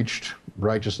 He preached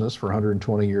righteousness for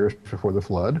 120 years before the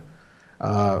flood.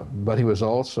 But he was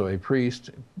also a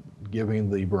priest,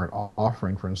 giving the burnt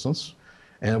offering, for instance.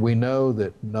 And we know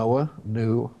that Noah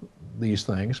knew these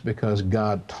things because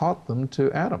God taught them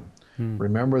to Adam.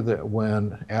 Remember that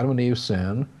when Adam and Eve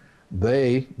sin,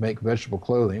 they make vegetable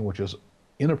clothing, which is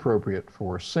inappropriate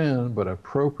for sin, but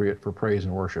appropriate for praise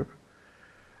and worship.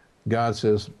 God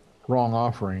says, wrong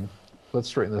offering, let's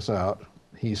straighten this out.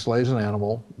 He slays an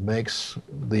animal, makes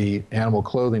the animal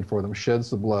clothing for them,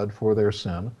 sheds the blood for their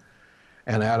sin,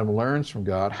 and Adam learns from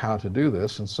God how to do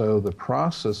this, and so the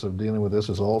process of dealing with this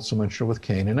is also mentioned with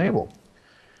Cain and Abel.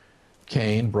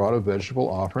 Cain brought a vegetable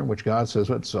offering, which God says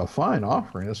it's a fine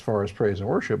offering as far as praise and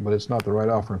worship, but it's not the right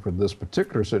offering for this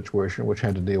particular situation, which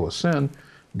had to deal with sin.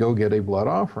 Go get a blood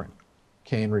offering.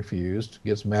 Cain refused,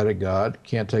 gets mad at God,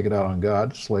 can't take it out on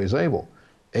God, slays Abel.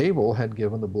 Abel had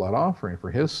given the blood offering for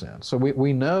his sin. So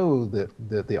we know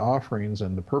that the offerings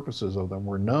and the purposes of them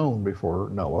were known before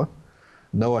Noah.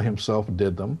 Noah himself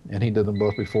did them, and he did them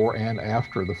both before and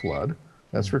after the flood.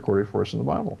 That's recorded for us in the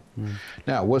Bible.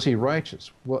 Now, was he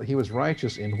righteous? Well, he was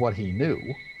righteous in what he knew.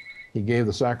 He gave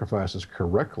the sacrifices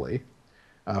correctly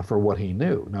for what he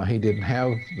knew. Now, he didn't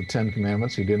have the 10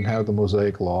 Commandments. He didn't have the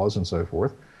Mosaic laws and so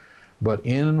forth. But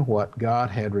in what God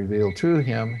had revealed to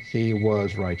him, he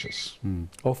was righteous.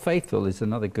 Or faithful is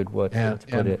another good word to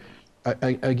put it.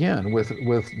 Again, with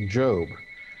Job,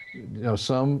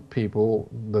 some people,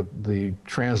 the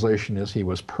translation is he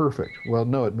was perfect. Well,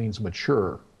 no, it means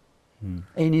mature.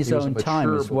 In his own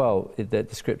time as well, that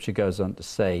the scripture goes on to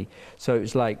say. So it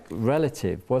was like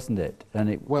relative, wasn't it?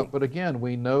 But again,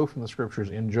 we know from the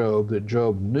scriptures in Job that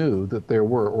Job knew that there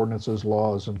were ordinances,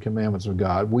 laws, and commandments of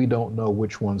God. We don't know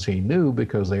which ones he knew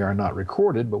because they are not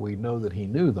recorded, but we know that he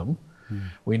knew them.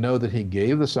 We know that he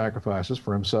gave the sacrifices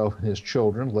for himself and his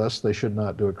children, lest they should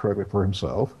not do it correctly for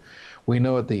himself. We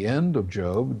know at the end of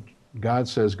Job, God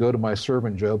says, go to my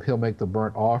servant Job, he'll make the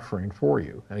burnt offering for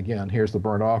you. And again, here's the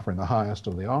burnt offering, the highest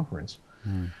of the offerings.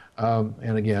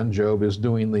 And again, Job is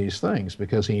doing these things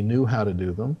because he knew how to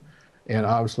do them. And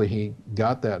obviously he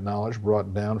got that knowledge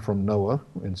brought down from Noah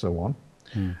and so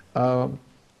on.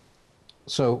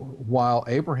 So while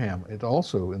Abraham, it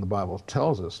also in the Bible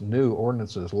tells us, knew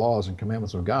ordinances, laws, and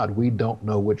commandments of God, we don't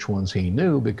know which ones he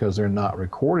knew because they're not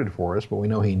recorded for us, but we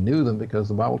know he knew them because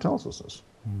the Bible tells us this.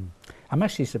 I'm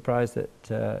actually surprised that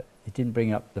it didn't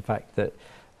bring up the fact that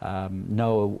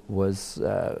Noah was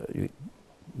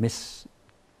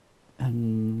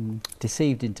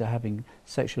deceived into having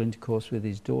sexual intercourse with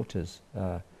his daughters.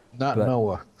 Not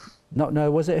Noah. Not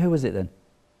Noah, was it? Who was it then?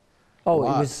 Oh,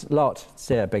 Lot. It was Lot.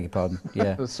 I beg your pardon.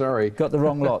 Yeah. Sorry. Got the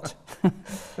wrong Lot.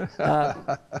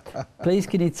 Please,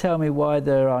 can you tell me why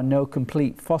there are no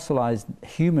complete fossilized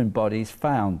human bodies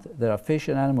found? There are fish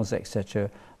and animals,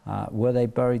 etc. Were they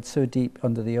buried so deep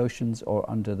under the oceans or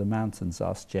under the mountains?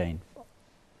 Asked Jane.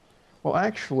 Well,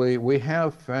 actually, we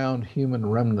have found human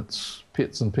remnants,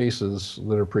 bits and pieces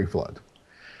that are pre-flood.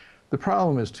 The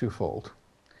problem is twofold.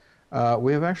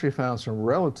 We have actually found some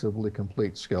relatively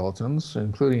complete skeletons,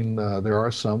 including there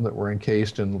are some that were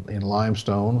encased in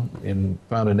limestone,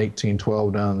 found in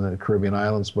 1812 down in the Caribbean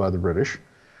islands by the British,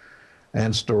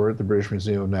 and stored at the British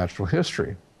Museum of Natural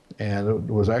History. And it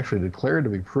was actually declared to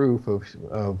be proof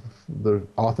of the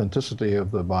authenticity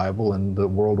of the Bible and the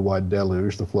worldwide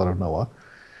deluge, the flood of Noah.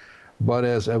 But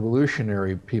as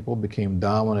evolutionary people became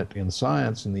dominant in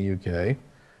science in the UK,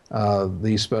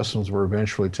 these specimens were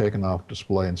eventually taken off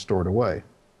display and stored away.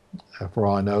 For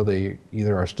all I know, they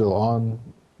either are still on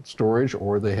storage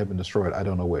or they have been destroyed. I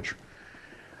don't know which.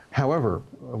 However,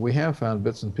 we have found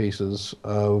bits and pieces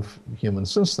of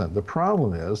humans since then. The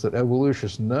problem is that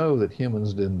evolutionists know that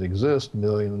humans didn't exist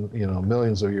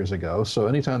millions of years ago. So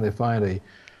anytime they find a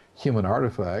human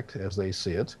artifact, as they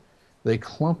see it, they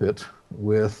clump it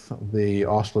with the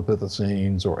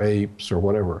Australopithecines or apes or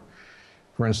whatever.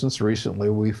 For instance, recently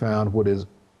we found what is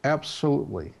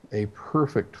absolutely a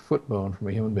perfect foot bone from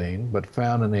a human being, but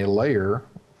found in a layer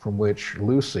from which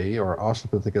Lucy, or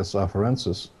Australopithecus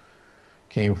afarensis,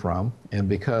 came from. And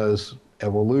because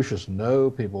evolutionists know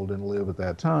people didn't live at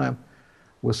that time,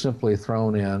 was simply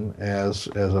thrown in as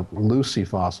a Lucy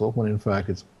fossil, when in fact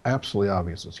it's absolutely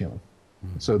obvious it's human.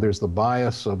 So there's the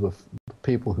bias of the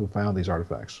people who found these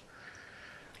artifacts.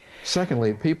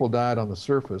 Secondly, people died on the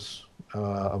surface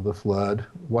of the flood.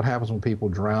 What happens when people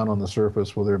drown on the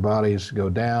surface? Well, their bodies go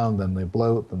down, then they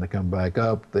bloat, then they come back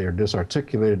up. They are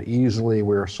disarticulated easily.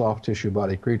 We're soft tissue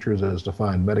body creatures as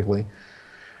defined medically.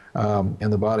 And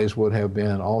the bodies would have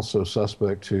been also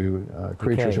suspect to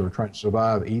creatures who were trying to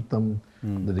survive, eat them,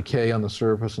 the decay on the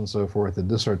surface and so forth. The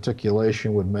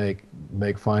disarticulation would make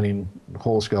finding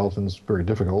whole skeletons very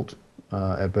difficult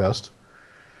at best.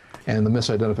 And the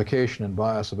misidentification and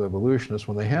bias of evolutionists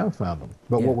when they have found them.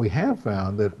 But what we have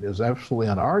found that is absolutely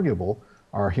unarguable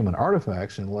are human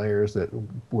artifacts in layers that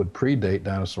would predate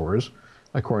dinosaurs,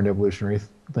 according to evolutionary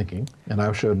thinking. And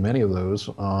I've showed many of those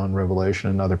on Revelation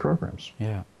and other programs.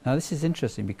 Yeah. Now this is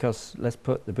interesting because let's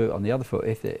put the boot on the other foot.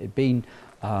 If it had been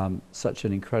such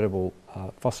an incredible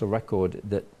fossil record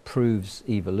that proves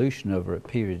evolution over a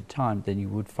period of time, then you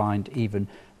would find even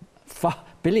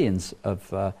billions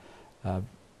of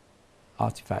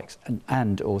artifacts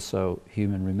and also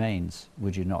human remains,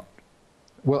 would you not?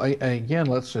 Well, again,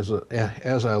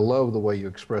 as I love the way you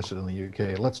express it in the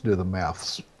UK, let's do the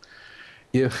maths.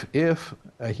 If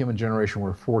a human generation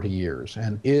were 40 years,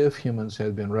 and if humans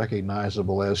had been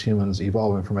recognizable as humans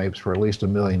evolving from apes for at least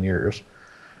 1 million years,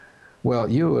 well,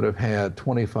 you would have had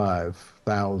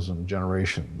 25,000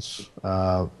 generations.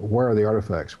 Where are the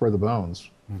artifacts? Where are the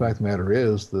bones? The fact of the matter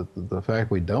is that the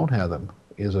fact we don't have them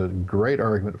is a great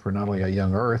argument for not only a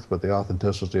young Earth, but the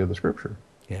authenticity of the Scripture.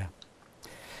 Yeah.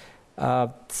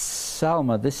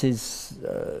 Salma, this is,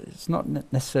 it's not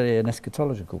necessarily an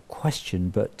eschatological question,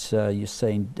 but you're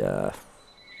saying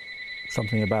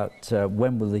something about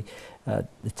when will the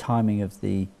timing of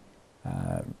the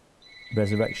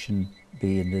resurrection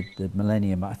be in the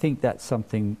millennium. I think that's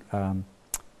something...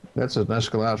 that's an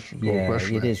eschatological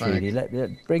question. Yeah, it is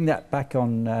really. Bring that back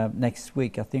on next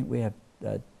week. I think we have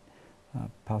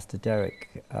Pastor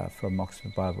Derek from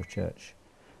Oxford Bible Church.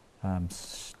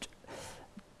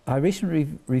 I recently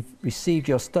received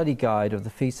your study guide of the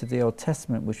Feast of the Old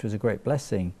Testament, which was a great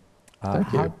blessing.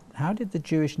 Thank you. How did the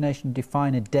Jewish nation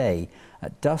define a day?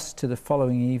 At dusk to the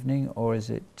following evening, or is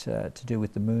it to do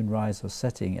with the moon rise or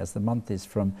setting, as the month is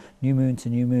from new moon to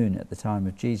new moon at the time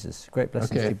of Jesus? Great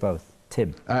blessings to you both.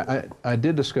 Tim. I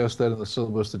did discuss that in the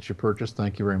syllabus that you purchased.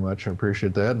 Thank you very much. I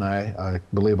appreciate that, and I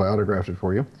believe I autographed it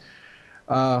for you.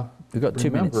 We've got 2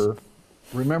 minutes.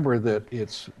 Remember that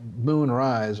it's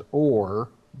moonrise, or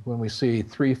when we see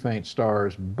 3 faint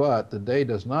stars, but the day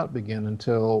does not begin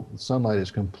until sunlight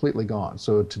is completely gone.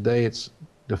 So today it's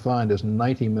defined as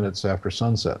 90 minutes after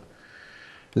sunset.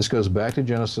 This goes back to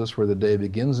Genesis, where the day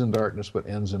begins in darkness but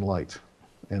ends in light.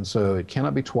 And so it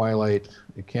cannot be twilight.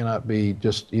 It cannot be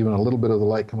just even a little bit of the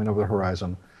light coming over the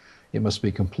horizon. It must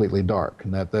be completely dark.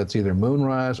 And that's either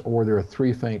moonrise, or there are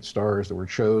 3 faint stars that were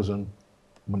chosen.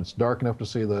 When it's dark enough to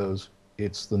see those,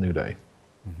 it's the new day.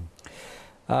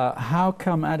 How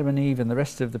come Adam and Eve and the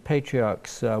rest of the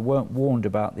patriarchs weren't warned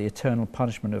about the eternal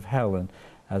punishment of hell, and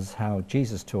as how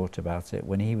Jesus taught about it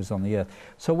when he was on the earth?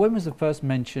 So when was the first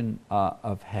mention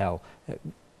of hell?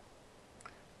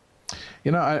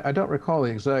 You know, I don't recall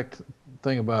the exact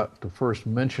thing about the first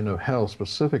mention of hell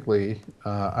specifically.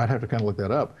 I'd have to kind of look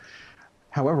that up.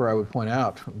 However, I would point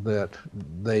out that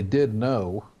they did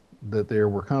know that there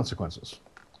were consequences.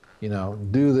 You know,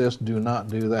 do this, do not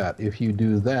do that. If you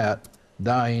do that,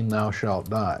 dying thou shalt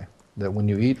die. That when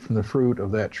you eat from the fruit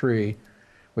of that tree,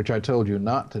 which I told you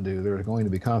not to do, there are going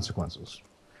to be consequences.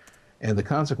 And the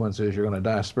consequence is you're going to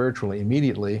die spiritually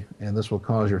immediately, and this will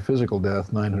cause your physical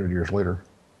death 900 years later.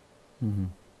 Mm-hmm.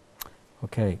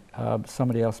 Okay,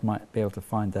 somebody else might be able to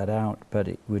find that out, but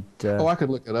it would... oh, I could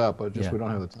look it up, but just we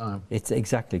don't have the time. It's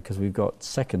exactly, because we've got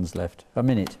seconds left. A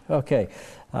minute. Okay.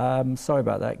 Sorry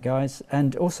about that, guys.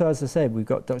 And also, as I said, we've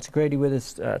got Dr. Grady with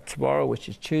us tomorrow, which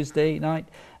is Tuesday night,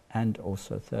 and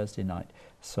also Thursday night.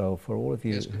 So for all of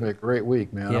you... It's going to be a great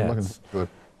week, man. I'm looking forward to it.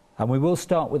 And we will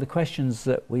start with the questions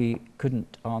that we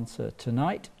couldn't answer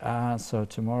tonight. So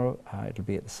tomorrow it'll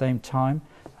be at the same time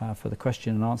for the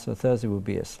question and answer. Thursday will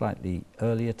be a slightly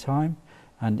earlier time.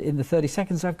 And in the 30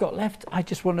 seconds I've got left, I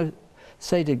just want to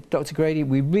say to Dr. Grady,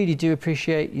 we really do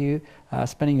appreciate you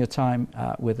spending your time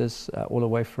with us all the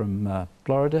way from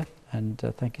Florida. And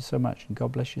thank you so much. And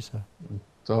God bless you, sir.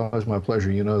 It's always my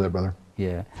pleasure. You know that, brother.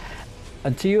 Yeah.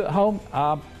 And to you at home,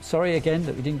 sorry again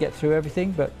that we didn't get through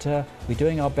everything, but we're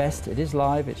doing our best. It is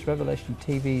live. It's Revelation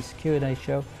TV's Q&A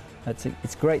show.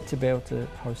 It's great to be able to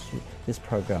host this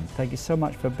program. Thank you so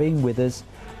much for being with us,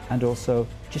 and also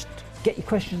just get your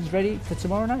questions ready for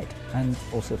tomorrow night and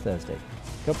also Thursday.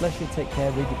 God bless you. Take care.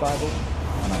 Read your Bible.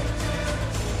 And